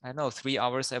dedicate, I don't know, 3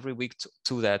 hours every week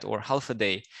to that, or half a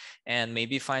day. And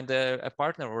maybe find a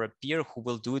partner or a peer who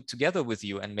will do it together with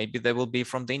you. And maybe they will be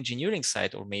from the engineering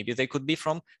side, or maybe they could be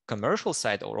from commercial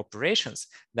side or operations.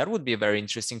 That would be a very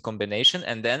interesting combination.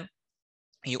 And then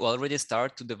you already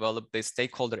start to develop this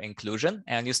stakeholder inclusion,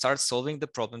 and you start solving the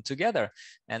problem together,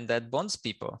 and that bonds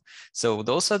people. So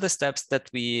those are the steps that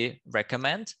we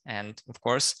recommend. And of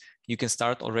course, you can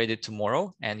start already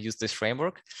tomorrow and use this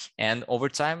framework. And over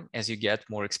time, as you get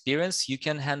more experience, you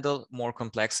can handle more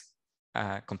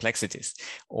complexities,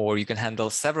 or you can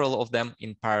handle several of them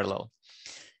in parallel,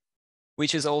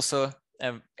 which is also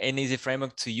an easy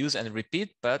framework to use and repeat.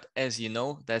 But as you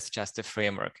know, that's just a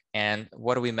framework. And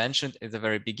what we mentioned at the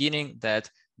very beginning, that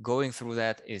going through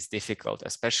that is difficult,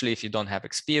 especially if you don't have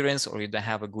experience, or you don't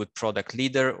have a good product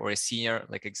leader or a senior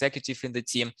like executive in the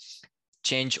team.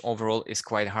 Change overall is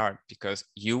quite hard, because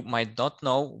you might not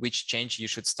know which change you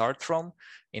should start from,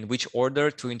 in which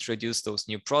order to introduce those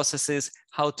new processes,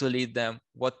 how to lead them,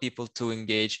 what people to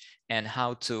engage, and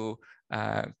how to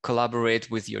collaborate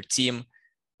with your team.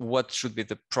 What should be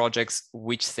the projects,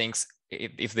 which things,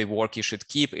 if they work, you should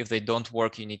keep. If they don't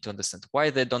work, you need to understand why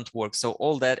they don't work. So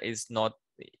all that is not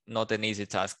an easy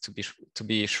task, to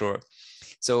be sure.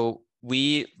 So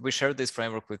we share this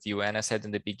framework with you. And I said in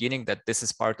the beginning that this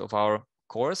is part of our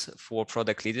course for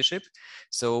product leadership.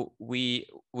 So we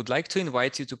would like to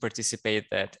invite you to participate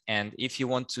that. And if you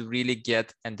want to really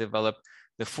get and develop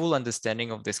the full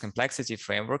understanding of this complexity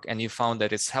framework, and you found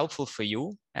that it's helpful for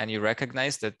you, and you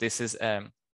recognize that this is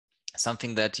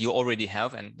something that you already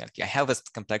have, and I have a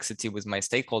complexity with my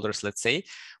stakeholders, let's say,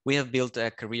 we have built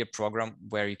a career program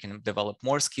where you can develop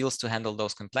more skills to handle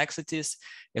those complexities.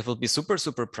 It will be super,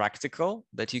 super practical,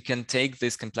 that you can take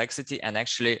this complexity and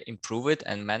actually improve it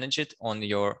and manage it on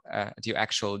your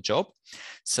actual job.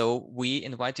 So we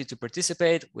invite you to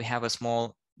participate. We have a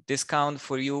small discount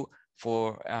for you,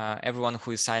 for everyone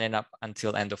who is signing up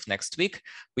until end of next week.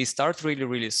 We start really,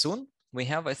 really soon. We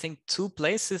have, I think, 2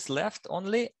 places left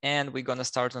only, and we're going to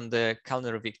start on the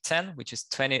calendar week 10, which is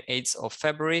 28th of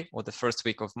February, or the first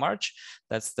week of March.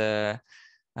 That's the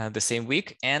same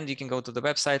week. And you can go to the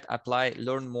website, apply,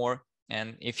 learn more.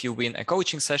 And if you win a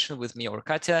coaching session with me or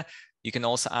Katya, you can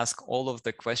also ask all of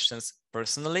the questions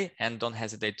personally, and don't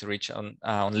hesitate to reach on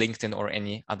LinkedIn or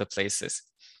any other places.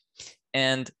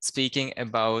 And speaking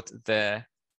about the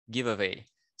giveaway,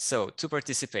 so to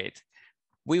participate,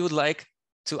 we would like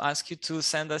to ask you to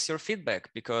send us your feedback,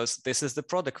 because this is the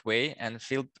product way, and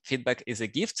feedback is a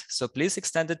gift. So please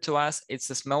extend it to us. It's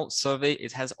a small survey.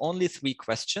 It has only 3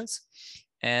 questions.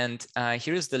 And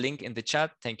here is the link in the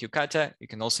chat. Thank you, Katya. You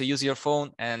can also use your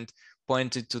phone and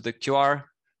point it to the QR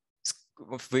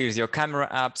with your camera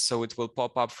app. So it will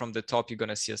pop up from the top. You're going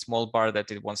to see a small bar that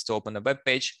it wants to open a web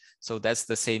page. So that's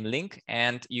the same link.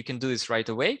 And you can do this right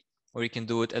away, or you can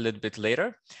do it a little bit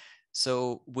later.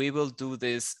 So we will do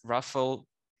this raffle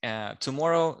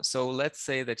tomorrow. So let's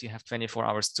say that you have 24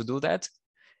 hours to do that.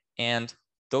 And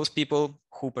those people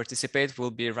who participate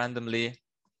will be randomly,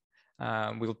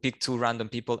 we'll pick 2 random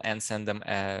people and send them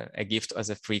a gift as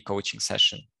a free coaching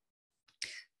session.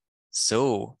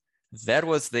 So that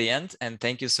was the end. And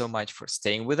thank you so much for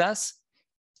staying with us.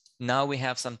 Now we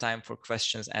have some time for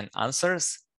questions and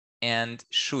answers. And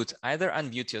should either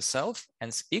unmute yourself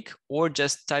and speak, or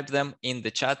just type them in the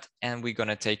chat, and we're going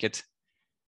to take it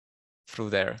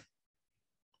through there.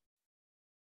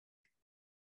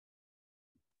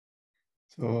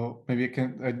 So maybe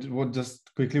I would just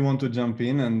quickly want to jump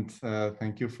in, and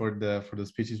thank you for the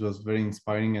speech. It was very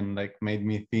inspiring, and like made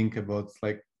me think about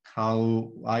like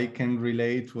how I can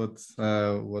relate with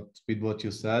what you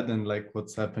said, and like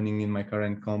what's happening in my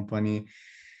current company.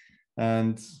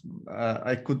 And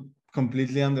I could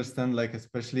completely understand, like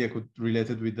especially I could relate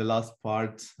it with the last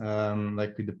part,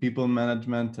 like with the people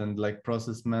management and like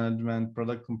process management,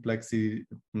 product complexity,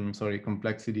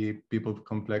 people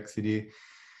complexity,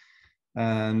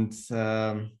 and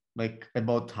like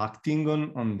about acting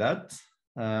on that.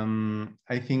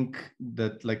 I think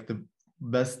that like the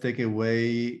best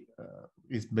takeaway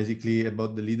is basically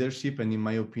about the leadership. And in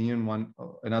my opinion,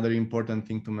 another important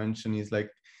thing to mention is like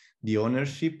the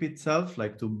ownership itself,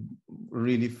 like to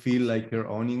really feel like you're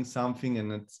owning something.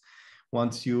 And it's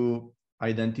once you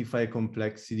identify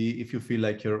complexity, if you feel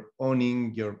like you're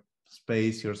owning your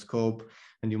space, your scope,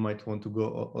 and you might want to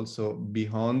go also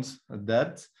beyond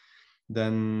that,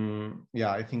 then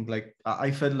yeah, I think like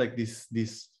I felt like this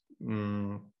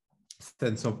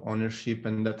sense of ownership,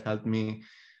 and that helped me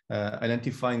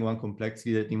identifying one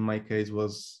complexity that in my case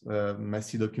was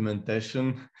messy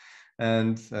documentation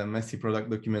and messy product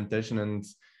documentation, and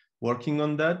working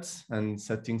on that and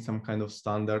setting some kind of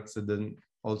standards that then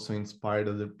also inspired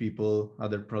other people,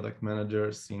 other product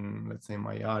managers in, let's say,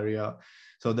 my area.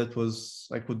 So that was,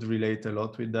 I could relate a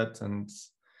lot with that, and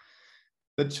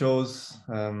that shows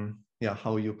yeah,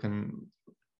 how you can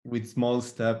with small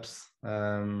steps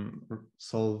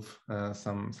solve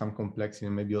some complexity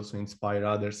and maybe also inspire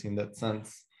others in that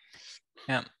sense.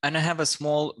 Yeah, and I have a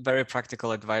small, very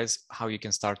practical advice how you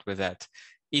can start with that.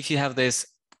 If you have this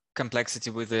complexity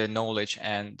with the knowledge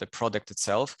and the product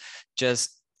itself,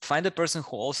 just find a person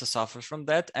who also suffers from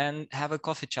that and have a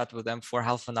coffee chat with them for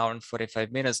half an hour and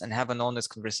 45 minutes and have an honest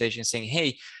conversation saying,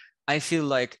 hey, I feel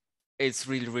like it's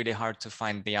really, really hard to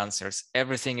find the answers.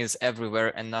 Everything is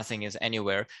everywhere and nothing is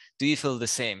anywhere. Do you feel the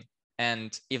same?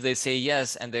 And if they say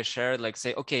yes, and they share, like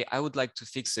say, okay, I would like to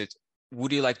fix it.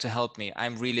 Would you like to help me?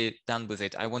 I'm really done with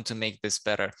it. I want to make this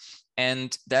better.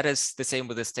 And that is the same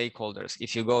with the stakeholders.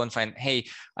 If you go and find, hey,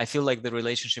 I feel like the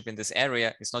relationship in this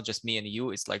area, it's not just me and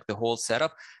you, it's like the whole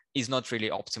setup is not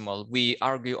really optimal. We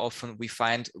argue often, we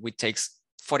find it takes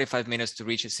 45 minutes to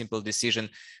reach a simple decision.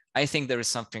 I think there is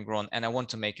something wrong and I want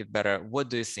to make it better. What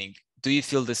do you think? Do you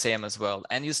feel the same as well?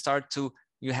 And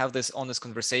you have this honest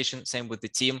conversation, same with the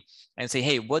team, and say,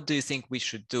 hey, what do you think we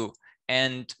should do?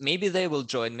 And maybe they will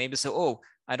join, maybe say, oh,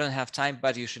 I don't have time,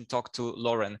 but you should talk to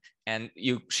Lauren, and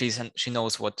she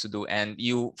knows what to do. And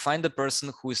you find the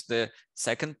person who is the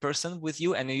second person with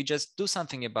you, and you just do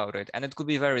something about it. And it could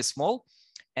be very small,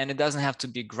 and it doesn't have to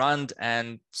be grand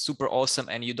and super awesome.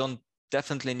 And you don't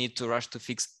definitely need to rush to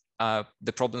fix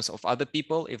the problems of other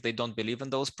people if they don't believe in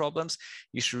those problems.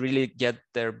 You should really get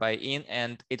their buy-in,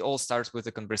 and it all starts with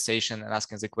a conversation and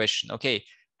asking the question, okay,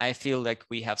 I feel like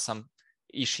we have some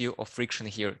issue of friction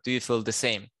here. Do you feel the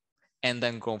same? And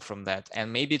then go from that.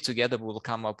 And maybe together we'll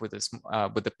come up with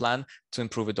a plan to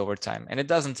improve it over time. And it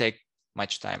doesn't take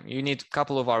much time. You need a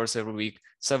couple of hours every week,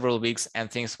 several weeks,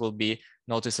 and things will be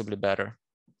noticeably better.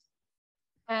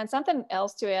 And something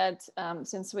else to add,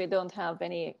 since we don't have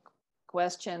any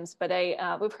questions, but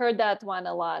we've heard that one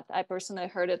a lot. I personally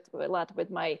heard it a lot with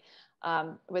my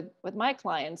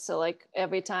clients. So like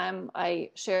every time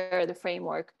I share the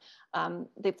framework,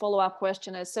 the follow-up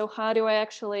question is, so how do I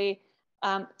actually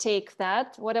take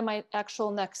that? What are my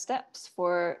actual next steps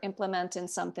for implementing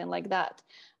something like that?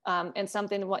 And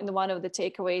something in one of the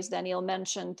takeaways Daniel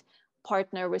mentioned,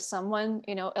 partner with someone,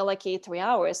 allocate 3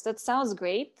 hours. That sounds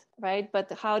great, right?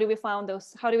 But how do we find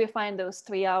those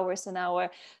 3 hours in our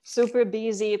super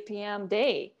busy PM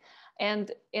day?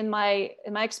 And in my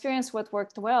experience, what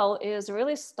worked well is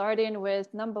really starting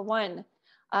with number one,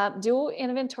 do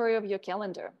inventory of your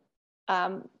calendar.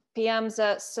 PMs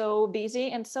are so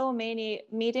busy and so many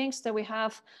meetings that we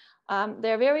have.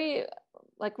 They're very,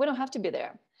 like, we don't have to be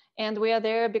there. And we are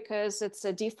there because it's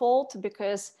a default,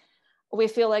 because we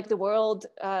feel like the world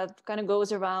kind of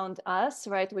goes around us,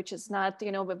 right? Which is not,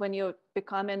 but when you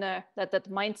become in that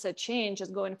mindset change is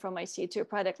going from IC to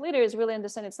product leader, is really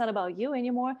understand it's not about you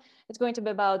anymore. It's going to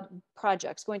be about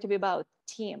projects, going to be about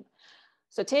team.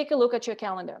 So take a look at your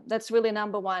calendar. That's really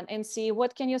number one, and see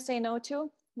what can you say no to?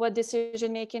 What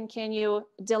decision-making can you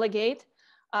delegate?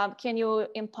 Can you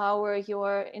empower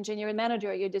your engineering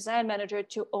manager, your design manager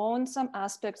to own some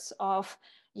aspects of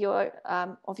your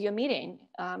meeting?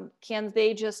 Can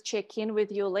they just check in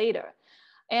with you later?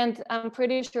 And I'm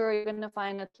pretty sure you're going to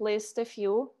find at least a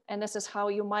few, and this is how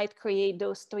you might create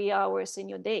those 3 hours in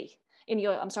your day, in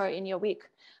your week,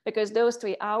 because those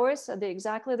 3 hours are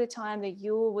exactly the time that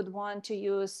you would want to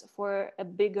use for a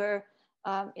bigger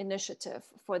initiative,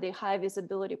 for the high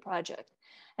visibility project.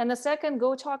 And the second,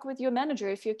 go talk with your manager.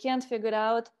 If you can't figure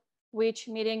out which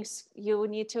meetings you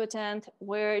need to attend,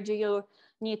 where do you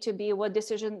need to be, what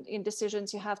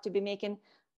decisions you have to be making,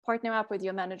 partner up with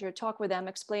your manager, talk with them,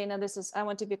 explain that I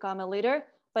want to become a leader,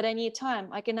 but I need time.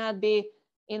 I cannot be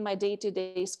in my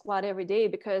day-to-day squad every day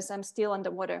because I'm still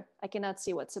underwater. I cannot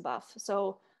see what's above.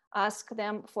 So ask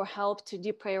them for help to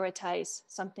deprioritize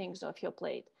some things off your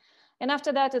plate. And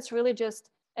after that, it's really just,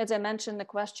 as I mentioned the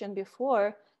question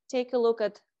before, take a look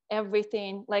at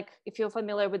everything. Like if you're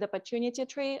familiar with the opportunity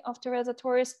tree of Teresa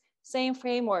Torres, same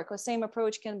framework or same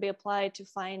approach can be applied to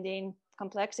finding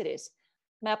complexities.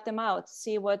 Map them out,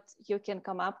 see what you can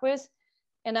come up with.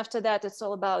 And after that, it's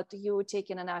all about you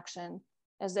taking an action,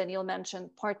 as Daniel mentioned,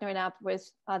 partnering up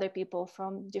with other people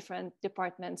from different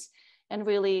departments and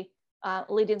really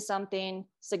leading something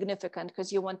significant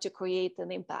because you want to create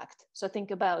an impact. So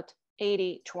think about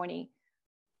 80-20.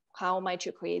 How might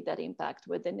you create that impact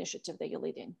with the initiative that you're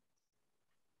leading?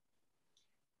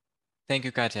 Thank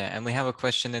you, Katya. And we have a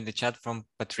question in the chat from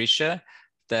Patricia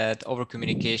that over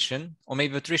communication, or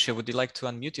maybe Patricia, would you like to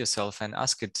unmute yourself and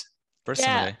ask it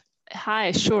personally? Yeah.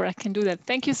 Hi, sure, I can do that.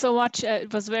 Thank you so much.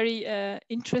 It was very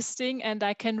interesting and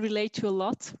I can relate to a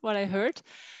lot what I heard.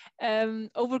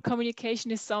 Over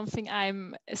communication is something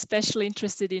I'm especially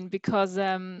interested in because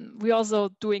we're also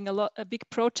doing a big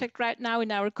project right now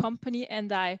in our company,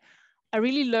 and I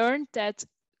really learned that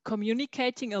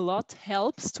communicating a lot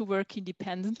helps to work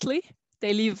independently.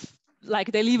 They leave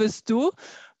us do.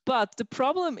 But the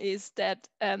problem is that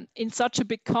in such a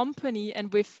big company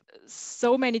and with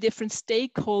so many different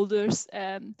stakeholders,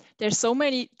 there's so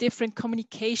many different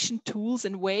communication tools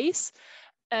and ways.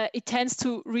 It tends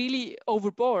to really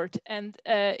overboard, and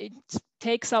it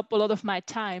takes up a lot of my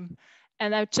time.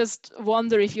 And I just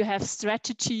wonder if you have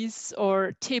strategies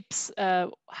or tips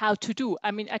how to do. I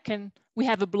mean, we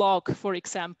have a blog, for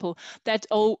example, that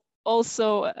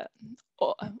also,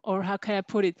 or how can I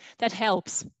put it, that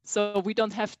helps. So we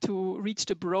don't have to reach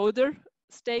the broader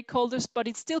stakeholders, but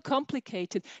it's still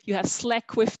complicated. You have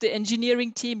Slack with the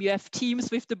engineering team, you have Teams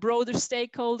with the broader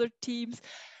stakeholder teams.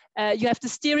 You have the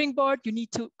steering board, you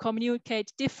need to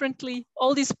communicate differently,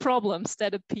 all these problems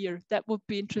that appear. That would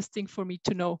be interesting for me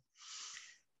to know.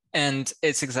 And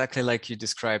it's exactly like you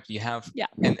described. You have, yeah.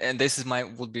 And this is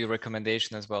would be a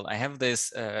recommendation as well. I have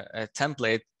this a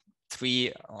template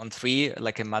 3-on-3,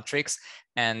 like a matrix,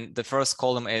 and the first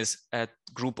column is a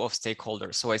group of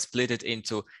stakeholders. So I split it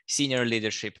into senior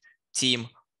leadership, team,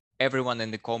 everyone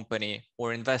in the company,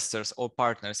 or investors or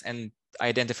partners, and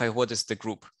identify what is the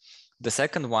group. The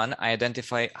second one, I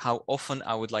identify how often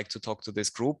I would like to talk to this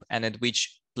group and at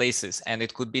which places. And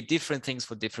it could be different things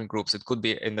for different groups. It could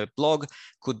be in the blog,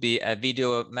 could be a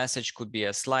video message, could be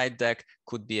a slide deck,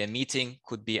 could be a meeting,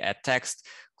 could be a text,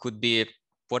 could be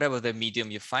whatever the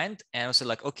medium you find. And also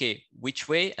like, okay, which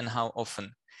way and how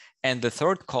often? And the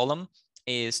third column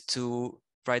is to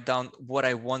write down what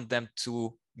I want them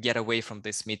to get away from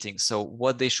this meeting. So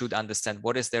what they should understand,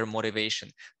 what is their motivation?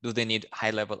 Do they need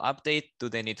high-level update? Do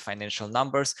they need financial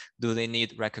numbers? Do they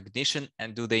need recognition?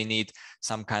 And do they need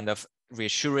some kind of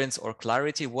reassurance or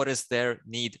clarity? What is their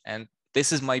need? And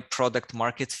this is my product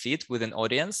market fit with an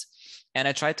audience. And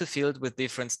I try to fill it with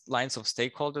different lines of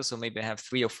stakeholders. So maybe I have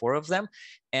 3 or 4 of them.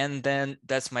 And then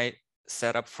that's my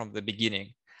setup from the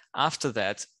beginning. After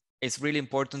that, it's really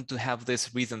important to have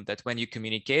this rhythm that when you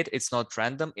communicate, it's not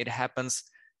random. It happens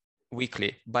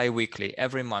weekly, bi-weekly,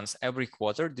 every month, every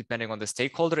quarter, depending on the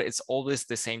stakeholder. It's always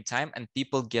the same time, and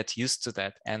people get used to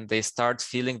that and they start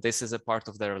feeling this is a part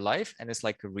of their life, and it's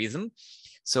like a rhythm.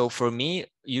 So for me,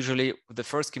 usually the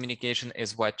first communication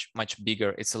is much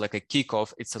bigger. It's like a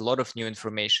kickoff. It's a lot of new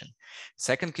information.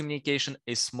 Second communication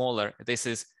is smaller. This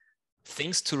is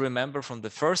things to remember from the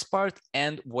first part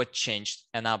and what changed,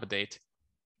 an update.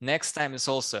 Next time is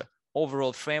also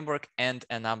overall framework and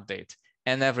an update.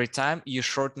 And every time you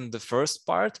shorten the first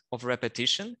part of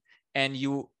repetition and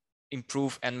you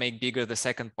improve and make bigger the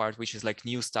second part, which is like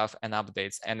new stuff and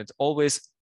updates. And it always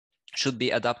should be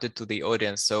adapted to the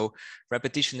audience. So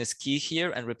repetition is key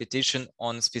here, and repetition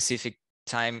on specific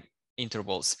time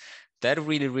intervals. That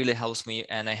really, really helps me.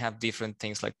 And I have different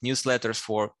things like newsletters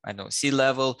for, I don't know,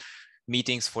 C-level,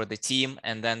 meetings for the team,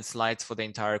 and then slides for the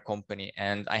entire company.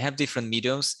 And I have different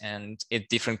mediums and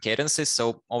different cadences.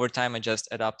 So over time, I just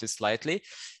adapt it slightly.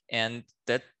 And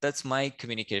that's my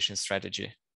communication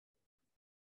strategy.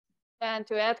 And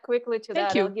to add quickly to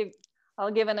that,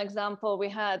 I'll give an example. We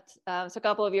had, so a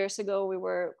couple of years ago, we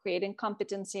were creating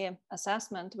competency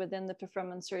assessment within the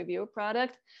performance review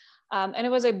product. And it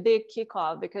was a big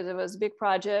kickoff because it was a big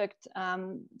project.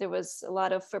 There was a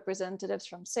lot of representatives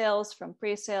from sales, from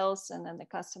pre-sales, and then the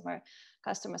customer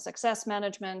success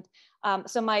management.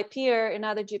 So my peer,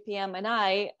 another GPM, and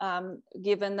I,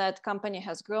 given that company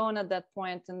has grown at that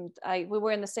point, and we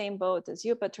were in the same boat as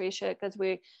you, Patricia, because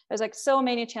there's like so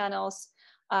many channels,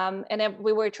 and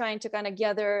we were trying to kind of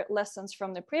gather lessons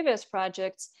from the previous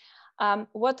projects.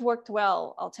 What worked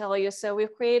well, I'll tell you. So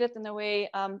we've created in a way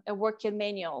a working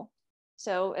manual.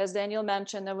 So as Daniel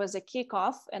mentioned, there was a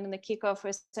kickoff, and in the kickoff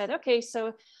we said, okay,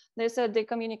 so these are the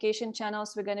communication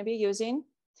channels we're going to be using.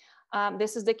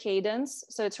 This is the cadence.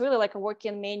 So it's really like a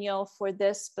working manual for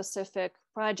this specific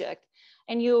project.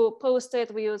 And you post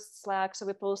it, we use Slack, so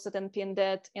we posted and pinned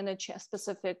it in a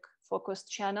specific focused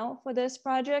channel for this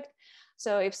project.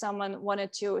 So if someone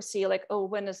wanted to see like, oh,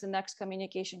 when is the next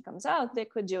communication comes out, they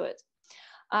could do it.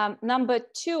 Number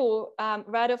two,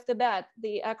 right off the bat,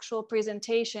 the actual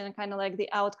presentation, kind of like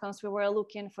the outcomes we were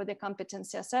looking for the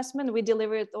competency assessment, we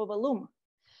delivered over Loom.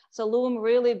 So Loom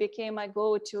really became my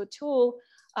go-to tool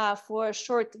for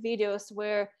short videos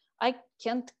where I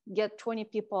can't get 20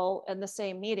 people in the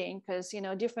same meeting because, you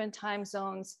know, different time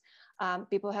zones,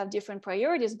 people have different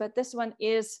priorities, but this one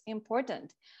is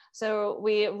important. So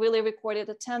we really recorded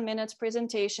a 10 minutes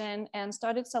presentation and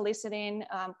started soliciting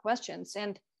questions,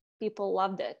 and people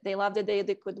loved it. They loved it. They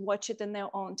could watch it in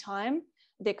their own time.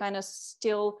 They kind of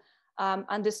still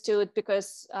understood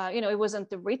because, you know, it wasn't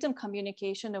the written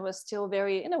communication. It was still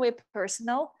very, in a way,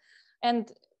 personal.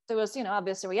 And there was, you know,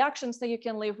 obviously reactions that you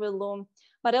can leave with Loom,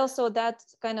 but also that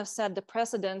kind of set the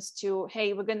precedence to,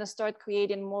 hey, we're going to start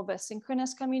creating more of a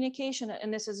synchronous communication.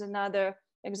 And this is another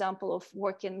example of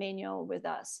working manual with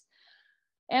us.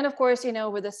 And of course, you know,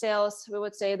 with the sales, we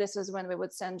would say this is when we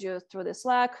would send you through the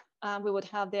Slack. We would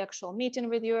have the actual meeting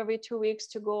with you every 2 weeks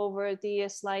to go over the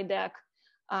slide deck.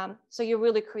 So you're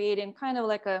really creating kind of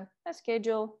like a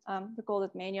schedule, we call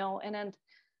it manual, and then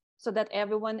so that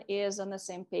everyone is on the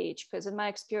same page. Because in my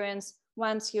experience,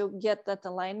 once you get that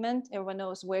alignment, everyone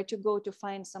knows where to go to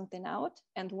find something out.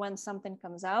 And when something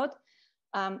comes out,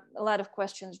 a lot of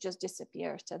questions just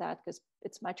disappear to that because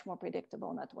it's much more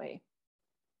predictable in that way.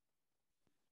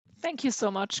 Thank you so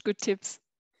much. Good tips.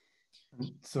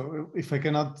 So if I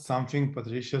can add something,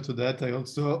 Patricia, to that, I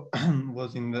also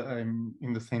was in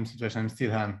the same situation. I'm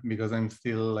still am, because I'm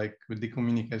still like with the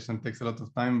communication takes a lot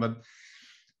of time, but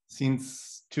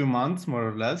since 2 months, more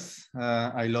or less,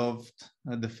 I loved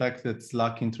the fact that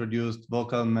Slack introduced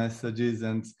vocal messages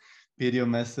and video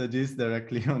messages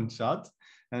directly on chat.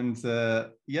 And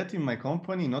yet in my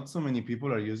company, not so many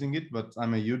people are using it, but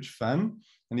I'm a huge fan.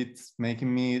 And it's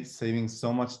making me saving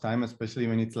so much time, especially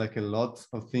when it's like a lot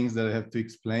of things that I have to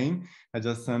explain. I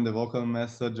just send a vocal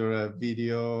message or a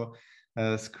video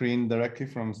screen directly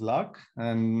from Slack,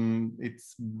 and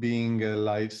it's being a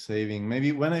life-saving.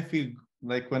 Maybe when I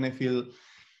feel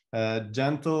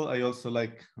gentle, I also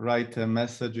like write a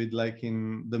message with like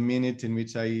in the minute in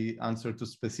which I answer to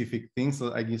specific things.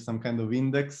 So I give some kind of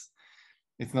index.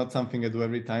 It's not something I do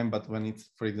every time, but when it's,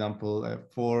 for example,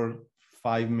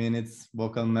 4-5 minutes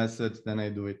vocal message, then I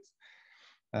do it.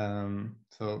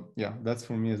 So yeah, that's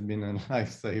for me has been a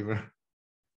lifesaver.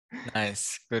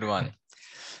 Nice, good one.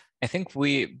 I think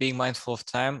we, being mindful of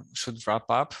time, should wrap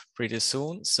up pretty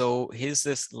soon. So here's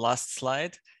this last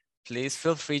slide. Please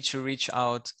feel free to reach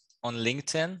out on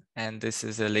LinkedIn. And this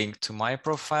is a link to my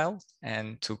profile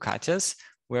and to Katya's.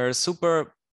 We're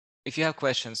super, if you have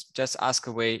questions, just ask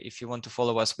away. If you want to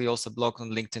follow us, we also blog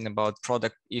on LinkedIn about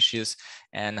product issues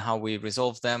and how we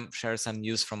resolve them, share some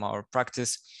news from our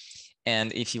practice.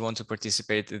 And if you want to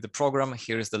participate in the program,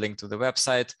 here's the link to the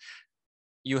website.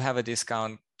 You have a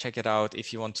discount, check it out.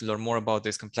 If you want to learn more about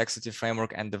this complexity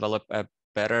framework and develop a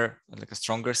better, like a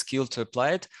stronger skill to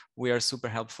apply it, we are super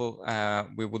helpful.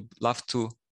 We would love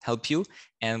to help you.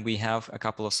 And we have a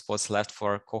couple of spots left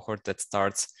for a cohort that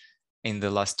starts in the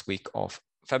last week of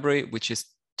February, which is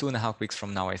 2.5 weeks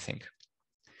from now, I think.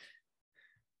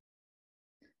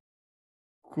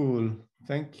 Cool.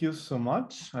 Thank you so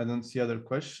much. I don't see other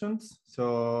questions.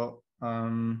 So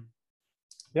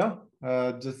yeah,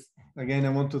 just again, I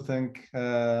want to thank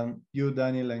you,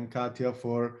 Daniel, and Katya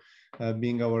for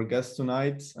being our guest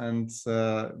tonight, and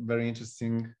very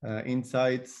interesting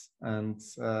insights. And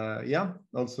yeah,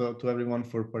 also to everyone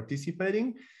for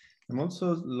participating. I'm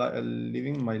also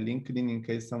leaving my LinkedIn in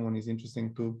case someone is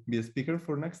interested to be a speaker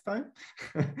for next time.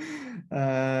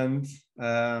 And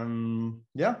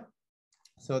yeah,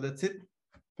 so that's it.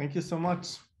 Thank you so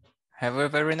much. Have a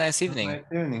very nice evening. Nice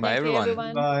evening. Bye, Thank you, everyone.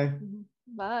 everyone. Bye.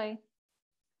 Bye.